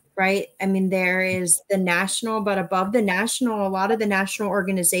 right? I mean, there is the national, but above the national, a lot of the national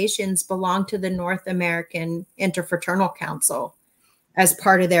organizations belong to the North American Interfraternal Council as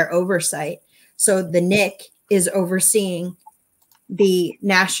part of their oversight. So the NIC is overseeing the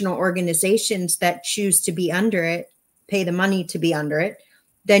national organizations that choose to be under it, pay the money to be under it.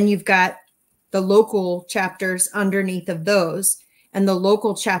 Then you've got the local chapters underneath of those. And the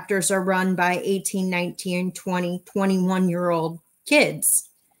local chapters are run by 18, 19, 20, 21-year-old kids.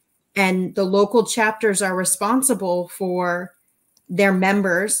 And the local chapters are responsible for their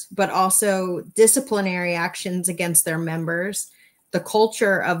members, but also disciplinary actions against their members, the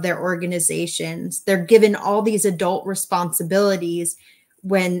culture of their organizations. They're given all these adult responsibilities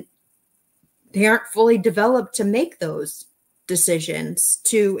when they aren't fully developed to make those decisions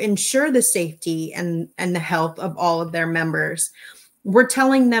to ensure the safety and the health of all of their members. We're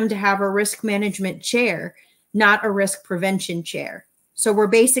telling them to have a risk management chair, not a risk prevention chair. So we're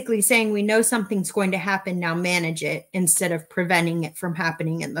basically saying we know something's going to happen, now manage it, instead of preventing it from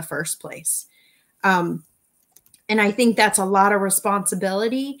happening in the first place. And I think that's a lot of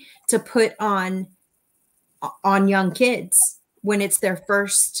responsibility to put on young kids when it's their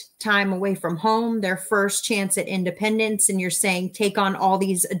first time away from home, their first chance at independence. And you're saying, take on all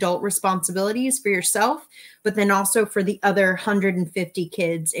these adult responsibilities for yourself, but then also for the other 150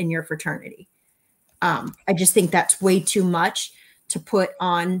 kids in your fraternity. I just think that's way too much to put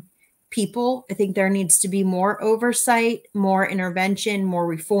on people. I think there needs to be more oversight, more intervention, more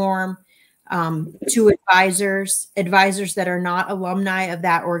reform. To advisors that are not alumni of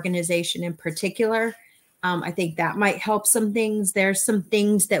that organization in particular. I think that might help some things. There's some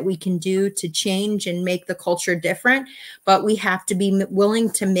things that we can do to change and make the culture different, but we have to be willing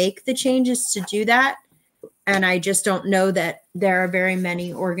to make the changes to do that. And I just don't know that there are very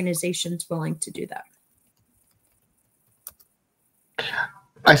many organizations willing to do that.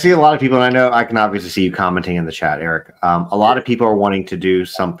 I see a lot of people, and I know I can obviously see you commenting in the chat, Eric. A lot of people are wanting to do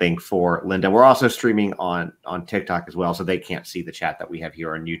something for Linda. We're also streaming on TikTok as well, so they can't see the chat that we have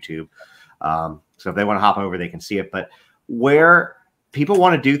here on YouTube. So if they want to hop over, they can see it. But where people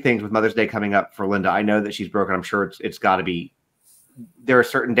want to do things with Mother's Day coming up for Linda, I know that she's broken. I'm sure it's got to be. There are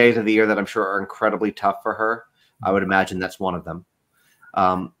certain days of the year that I'm sure are incredibly tough for her. I would imagine that's one of them.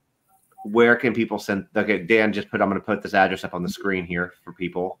 Where can people send? Okay, Dan just put. I'm going to put this address up on the screen here for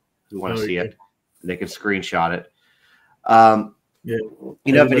people who want to see it. They can screenshot it. Yeah.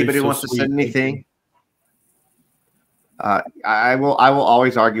 You know, if anybody wants to send anything, I will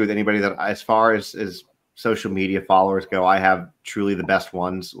always argue with anybody that as far as social media followers go, I have truly the best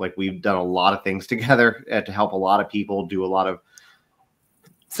ones. Like, we've done a lot of things together to help a lot of people do a lot of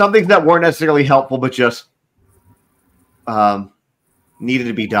some things that weren't necessarily helpful, but just needed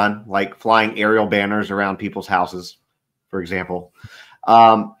to be done, like flying aerial banners around people's houses, for example.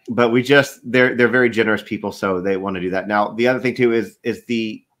 But we just, they're very generous people, so they want to do that. Now, the other thing too is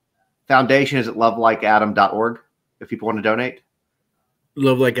the foundation is at lovelikeadam.org if people want to donate.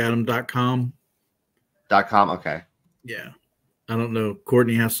 Lovelikeadam.com. .com. Okay. Yeah. I don't know.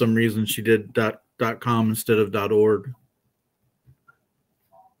 Courtney has some reason she did .com instead of .org.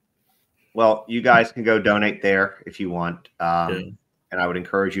 Well, you guys can go donate there if you want. And I would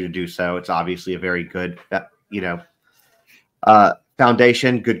encourage you to do so. It's obviously a very good,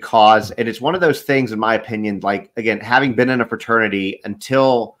 foundation, good cause. And it's one of those things, in my opinion, like, again, having been in a fraternity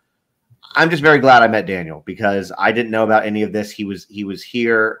until, I'm just very glad I met Daniel, because I didn't know about any of this. He was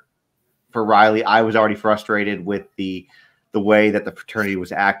here for Riley. I was already frustrated with the way that the fraternity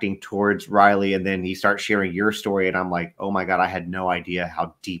was acting towards Riley. And then he starts sharing your story. And I'm like, oh my God, I had no idea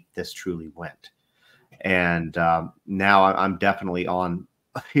how deep this truly went. And now I'm definitely on,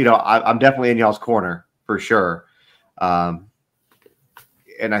 I'm definitely in y'all's corner for sure.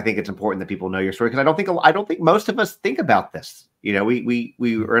 And I think it's important that people know your story, because I don't think most of us think about this. We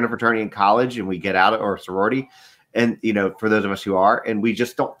were in a fraternity in college, and we get out of, or sorority, and for those of us who are, and we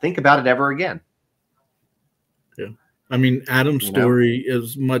just don't think about it ever again. Yeah. I mean, Adam's story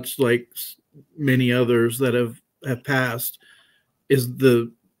is much like many others that have passed, is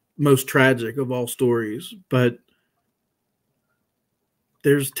the most tragic of all stories. But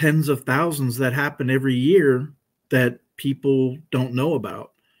there's tens of thousands that happen every year that people don't know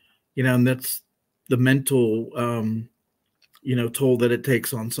about, and that's the mental, toll that it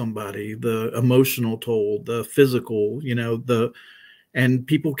takes on somebody, the emotional toll, the physical, and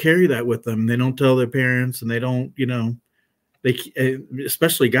people carry that with them. They don't tell their parents, and they don't, they,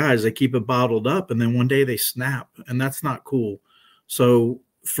 especially guys, they keep it bottled up, and then one day they snap, and that's not cool. So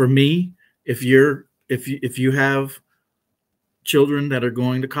for me, if you have children that are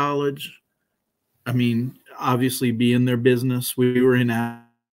going to college, I mean, obviously be in their business. We were in,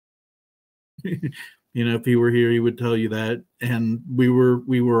 if he were here, he would tell you that. And we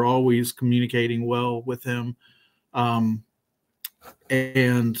were always communicating well with him. And,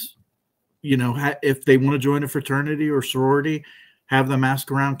 if they want to join a fraternity or sorority, have them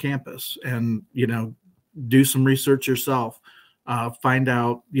ask around campus and, do some research yourself. Find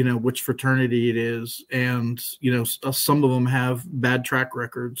out, which fraternity it is. And, some of them have bad track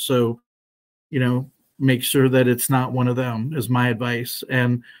records. So, make sure that it's not one of them, is my advice.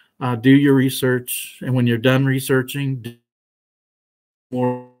 And do your research. And when you're done researching, do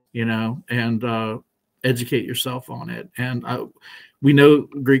more, and educate yourself on it. And we know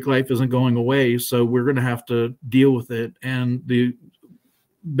Greek life isn't going away, so we're going to have to deal with it. And the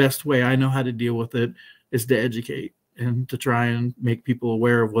best way I know how to deal with it is to educate and to try and make people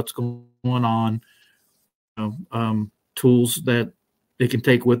aware of what's going on, tools that they can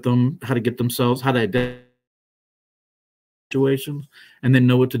take with them, how to get themselves, how to identify situations, and then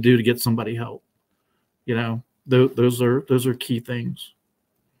know what to do to get somebody help. Those are key things.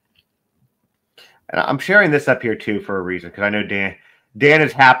 And I'm sharing this up here too for a reason, because I know Dan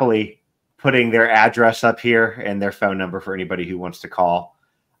is happily putting their address up here and their phone number for anybody who wants to call.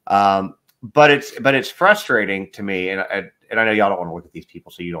 But it's frustrating to me, and I know y'all don't want to look at these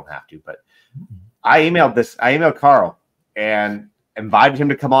people, so you don't have to. But I emailed Carl and invited him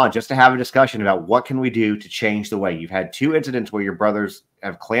to come on just to have a discussion about what can we do to change the way. You've had 2 incidents where your brothers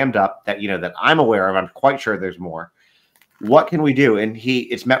have clammed up that that I'm aware of. I'm quite sure there's more. What can we do? And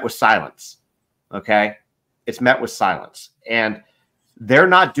it's met with silence. Okay, it's met with silence, and they're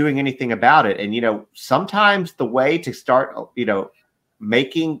not doing anything about it. And sometimes the way to start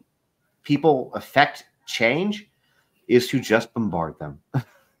making people affect change is to just bombard them.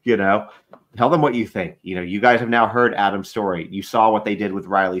 Tell them what you think. You guys have now heard Adam's story. You saw what they did with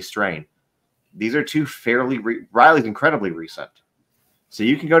Riley Strain. These are 2 Riley's incredibly recent. So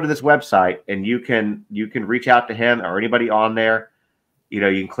you can go to this website and you can reach out to him or anybody on there. You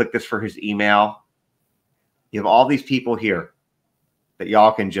can click this for his email. You have all these people here that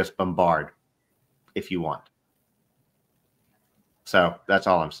y'all can just bombard if you want. So that's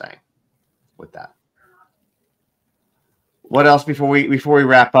all I'm saying with that. What else before we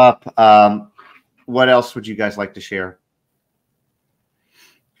wrap up? What else would you guys like to share?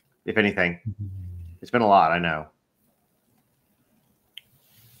 If anything, it's been a lot, I know.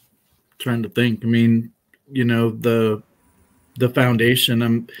 Trying to think. I mean, the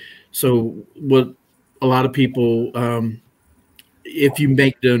foundation. So what a lot of people, if you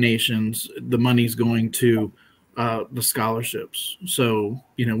make donations, the money's going to the scholarships. So,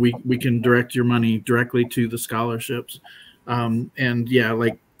 you know, we can direct your money directly to the scholarships. And yeah,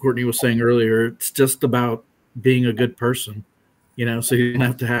 like Courtney was saying earlier, it's just about being a good person, you know, so you don't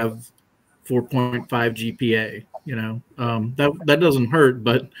have to have 4.5 GPA, you know, that doesn't hurt,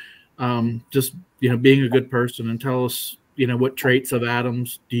 but just, you know, being a good person, and tell us, you know, what traits of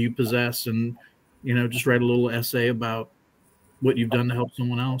Adam's do you possess, and, you know, just write a little essay about what you've done to help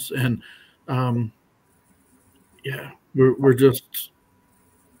someone else. And yeah, we're just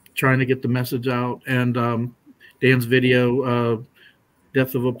trying to get the message out. And Dan's video,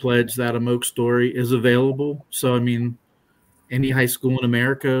 Death of a Pledge, the Adam Oaks story, is available. So, I mean, any high school in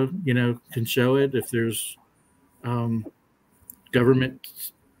America, you know, can show it. If there's government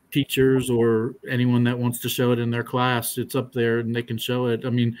teachers or anyone that wants to show it in their class, it's up there and they can show it. I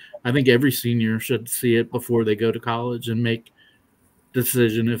mean, I think every senior should see it before they go to college and make the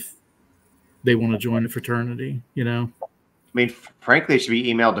decision if they want to join a fraternity, you know. I mean, frankly, it should be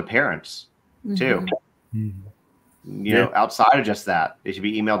emailed to parents too. You know, outside of just that, it should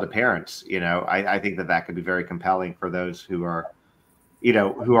be emailed to parents. You know, I think that could be very compelling for those who are, you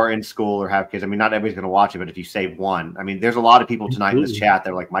know, who are in school or have kids. I mean, not everybody's going to watch it, but if you save one, I mean, there's a lot of people tonight in this chat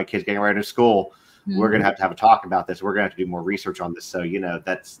that are like, my kid's getting ready to school. We're going to have a talk about this. We're going to have to do more research on this. So, you know,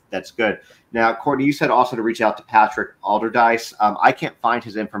 that's good. Now, Courtney, you said also to reach out to Patrick Alderdice. I can't find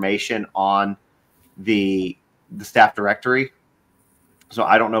his information on the staff directory, so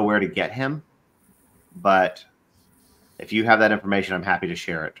I don't know where to get him. But if you have that information, I'm happy to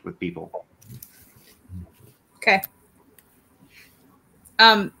share it with people. Okay.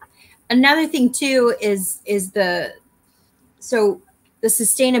 Another thing too is the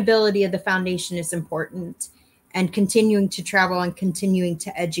sustainability of the foundation is important, and continuing to travel and continuing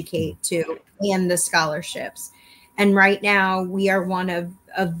to educate too, and the scholarships. And right now we are one of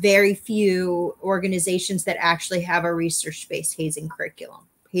very few organizations that actually have a research-based hazing curriculum,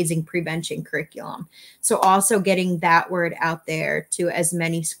 hazing prevention curriculum. So also getting that word out there to as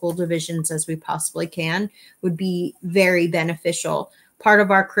many school divisions as we possibly can would be very beneficial. Part of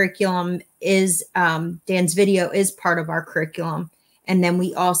our curriculum is Dan's video is part of our curriculum. And then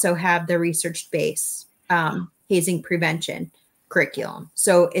we also have the research-based hazing prevention curriculum.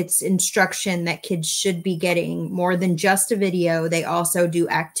 So it's instruction that kids should be getting more than just a video. They also do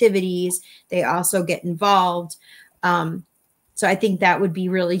activities. They also get involved. So I think that would be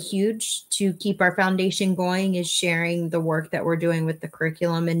really huge to keep our foundation going, is sharing the work that we're doing with the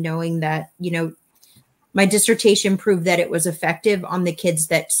curriculum and knowing that, you know, my dissertation proved that it was effective on the kids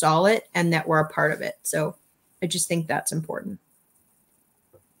that saw it and that were a part of it. So I just think that's important.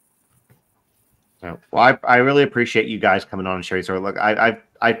 Well, I really appreciate you guys coming on and sharing. So look, I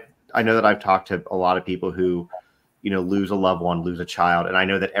know that I've talked to a lot of people who, you know, lose a loved one, lose a child. And I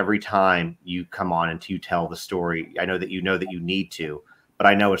know that every time you come on and you tell the story, I know that you need to, but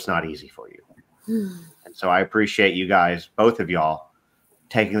I know it's not easy for you. And so I appreciate you guys, both of y'all,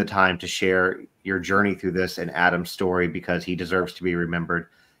 taking the time to share your journey through this and Adam's story, because he deserves to be remembered.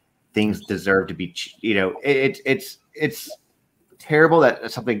 Things deserve to be, you know, it's terrible that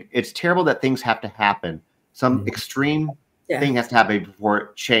it's terrible that things have to happen. Some extreme thing has to happen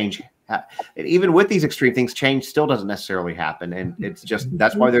before change. And even with these extreme things, change still doesn't necessarily happen. And it's just,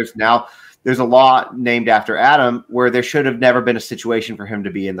 that's why there's a law named after Adam, where there should have never been a situation for him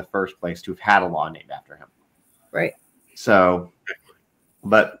to be in the first place, to have had a law named after him. Right. So,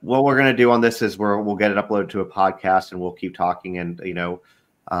 but what we're going to do on this is we'll get it uploaded to a podcast, and we'll keep talking, and, you know,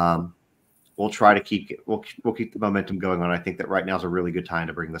 we'll try to keep the momentum going on. I think that right now is a really good time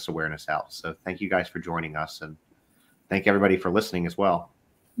to bring this awareness out. So thank you guys for joining us, and thank everybody for listening as well.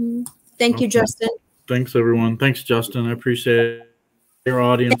 Thank you, Justin. Thanks, everyone. Thanks, Justin. I appreciate it. Your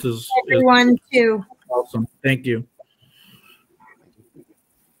audience is everyone too. Awesome. Thank you.